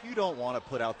 Like, if you don't want to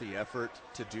put out the effort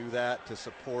to do that, to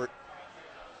support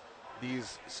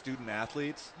these student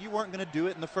athletes, you weren't going to do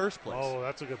it in the first place. Oh,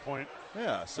 that's a good point.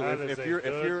 Yeah. So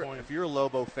if you're a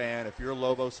Lobo fan, if you're a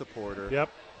Lobo supporter,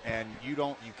 and you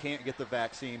can't get the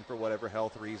vaccine for whatever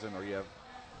health reason, or you have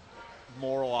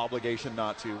moral obligation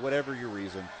not to, whatever your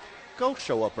reason, go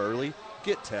show up early,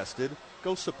 get tested,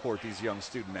 go support these young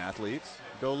student athletes.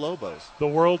 Go Lobos. The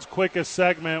world's quickest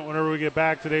segment whenever we get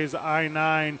back. Today's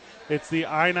I-9. It's the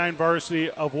I-9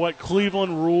 varsity of what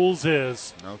Cleveland Rules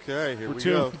is. Okay, here we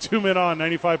go. go. 2 men on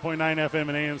 95.9 FM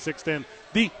and AM 610,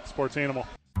 the Sports Animal.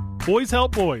 Boys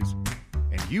help boys.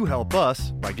 And you help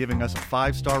us by giving us a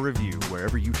 5-star review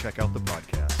wherever you check out the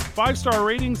podcast. 5-star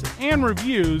ratings and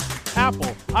reviews,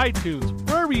 Apple, iTunes,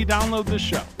 wherever you download this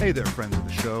show. Hey there, friends of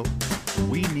the show.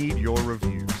 We need your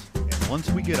reviews. And once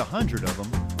we get 100 of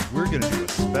them, we're going to do a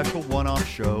special one-off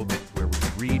show where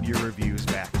we read your reviews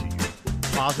back to you.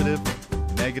 Positive,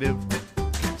 negative,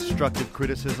 constructive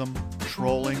criticism,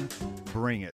 trolling,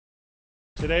 bring it.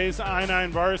 Today's I-9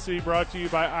 Varsity brought to you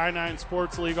by I-9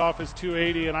 Sports League Office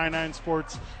 280 and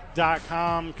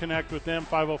i9sports.com. Connect with them,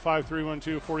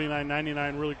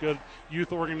 505-312-4999. Really good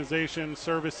youth organization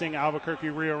servicing Albuquerque,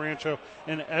 Rio Rancho,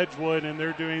 and Edgewood, and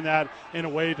they're doing that in a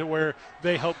way to where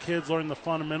they help kids learn the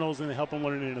fundamentals and they help them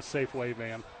learn it in a safe way,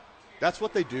 Van. That's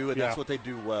what they do, and that's what they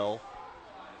do well.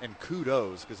 And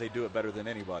kudos, because they do it better than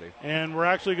anybody. And we're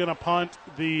actually going to punt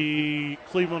the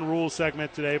Cleveland Rules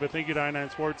segment today, but thank you to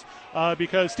I-9 Sports,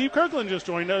 because Steve Kirkland just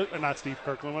joined us. Not Steve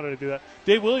Kirkland, why did I do that?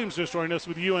 Dave Williams just joined us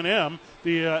with UNM,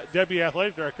 the Deputy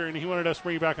Athletic Director, and he wanted us to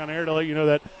bring you back on air to let you know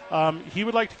that he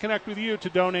would like to connect with you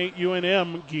to donate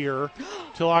UNM gear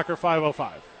to Locker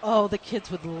 505. Oh, the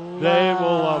kids would love They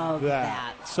will love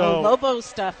that. So Lobo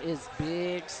stuff is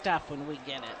big stuff when we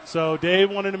get it. So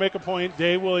Dave wanted to make a point.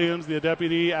 Dave Williams, the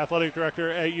Deputy Athletic Director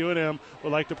at UNM,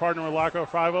 would like to partner with Locker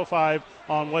 505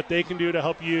 on what they can do to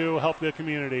help you help the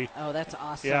community. Oh, that's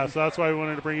awesome. Yeah, so that's why we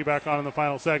wanted to bring you back on in the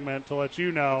final segment to let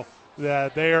you know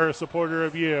that they are a supporter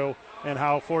of you and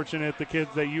how fortunate the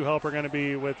kids that you help are going to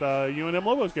be with UNM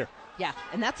Lobos gear. Yeah,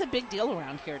 and that's a big deal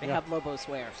around here to have Lobos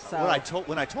wear. So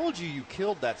When I told you you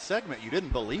killed that segment, you didn't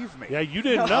believe me. Yeah, you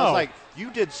didn't know. I was like, you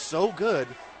did so good.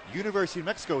 University of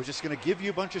Mexico is just going to give you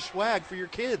a bunch of swag for your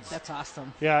kids. That's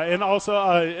awesome. Yeah, and also,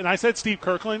 and I said Steve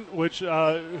Kirkland, which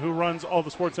who runs all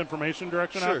the sports information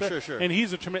direction out there. Sure. And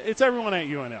he's it's everyone at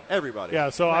UNM. Everybody. Yeah,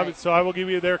 so I will give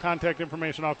you their contact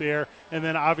information off the air, and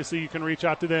then obviously you can reach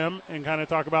out to them and kind of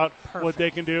talk about what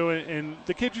they can do and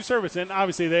the kids you service. And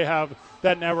obviously they have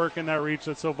that network and that reach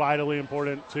that's so vitally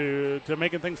important to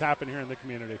making things happen here in the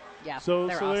community. Yeah,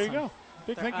 So awesome. there you go.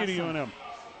 Big They're thank you to awesome. UNM.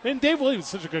 And Dave Williams is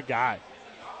such a good guy.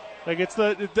 Like it's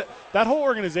that whole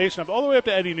organization all the way up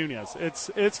to Eddie Nunez.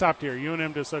 It's top tier.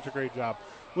 UNM does such a great job.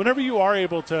 Whenever you are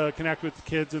able to connect with the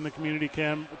kids in the community,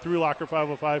 Kim, through Locker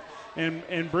 505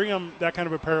 and bring them that kind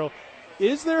of apparel,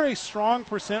 is there a strong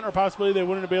percent or possibility they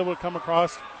wouldn't be able to come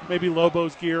across maybe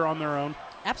Lobos gear on their own?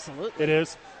 Absolutely. It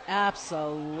is?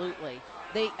 Absolutely.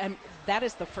 That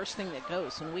is the first thing that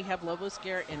goes. When we have Lobos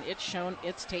gear and it's shown,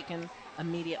 it's taken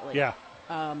immediately. Yeah.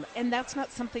 And that's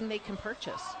not something they can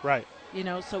purchase. Right.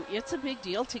 So it's a big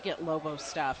deal to get Lobo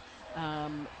stuff.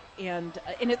 And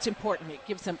it's important. It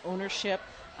gives them ownership.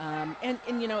 And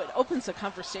it opens a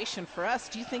conversation for us.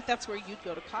 Do you think that's where you'd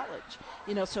go to college?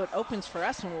 So it opens for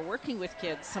us when we're working with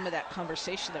kids some of that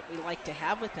conversation that we like to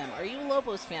have with them. Are you a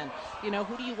Lobos fan?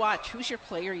 Who do you watch? Who's your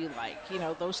player you like?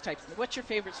 Those types. What's your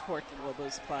favorite sport the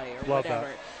Lobos play or Love whatever?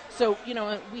 that. So,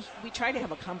 we try to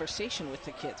have a conversation with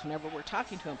the kids whenever we're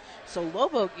talking to them. So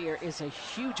Lobo gear is a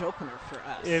huge opener for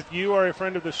us. If you are a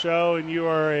friend of the show and you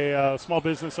are a small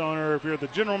business owner, if you're the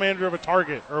general manager of a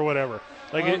Target or whatever,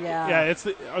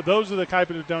 those are the type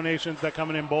of donations that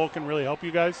come in bulk and really help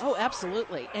you guys. Oh,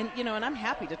 absolutely. And, and I'm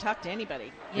happy to talk to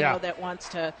anybody, that wants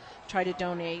to try to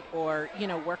donate or,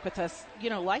 work with us,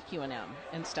 like UNM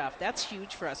and stuff. That's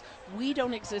huge for us. We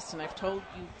don't exist, and I've told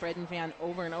you, Fred and Van,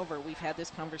 over and over, we've had this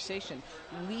conversation.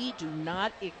 We do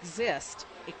not exist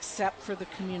except for the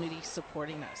community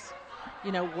supporting us.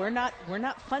 We're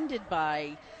not funded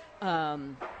by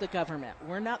the government.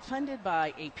 We're not funded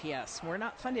by APS. We're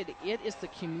not funded. It is the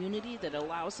community that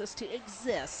allows us to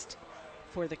exist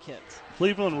for the kids.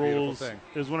 Cleveland Rules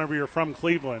is whenever you're from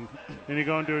Cleveland and you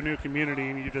go into a new community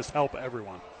and you just help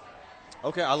everyone.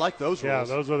 Okay, I like those rules.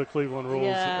 Yeah, those are the Cleveland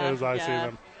Rules as I see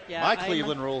them. Yeah, my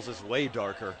Cleveland Rules is way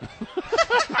darker.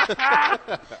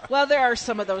 Well, there are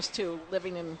some of those too,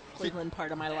 living in Cleveland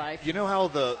part of my life. You know how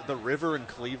the river in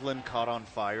Cleveland caught on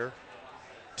fire?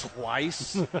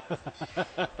 Twice. You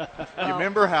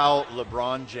remember how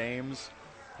LeBron James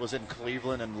was in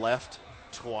Cleveland and left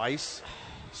twice?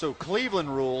 So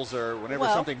Cleveland Rules are whenever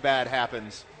something bad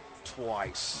happens,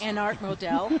 twice. And Art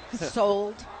Modell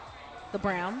sold the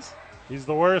Browns. He's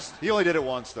the worst. He only did it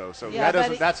once though, so Yeah,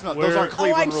 that's not those aren't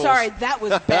Cleveland rules. I'm sorry, that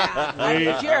was bad.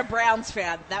 If you're a Browns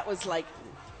fan, that was like.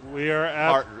 We are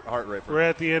at heart ripper. We're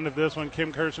at the end of this one.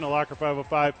 Kim Kirshen at Locker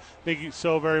 505. Thank you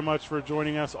so very much for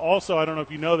joining us. Also, I don't know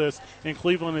if you know this, in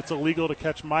Cleveland it's illegal to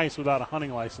catch mice without a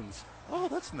hunting license. Oh,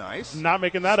 that's nice. Not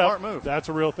making that Smart up. move. That's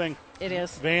a real thing. It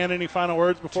is. Van, any final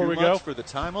words before Too we much go? for the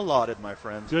time allotted, my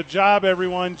friends. Good job,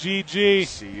 everyone. GG.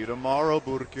 See you tomorrow,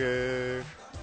 Burke.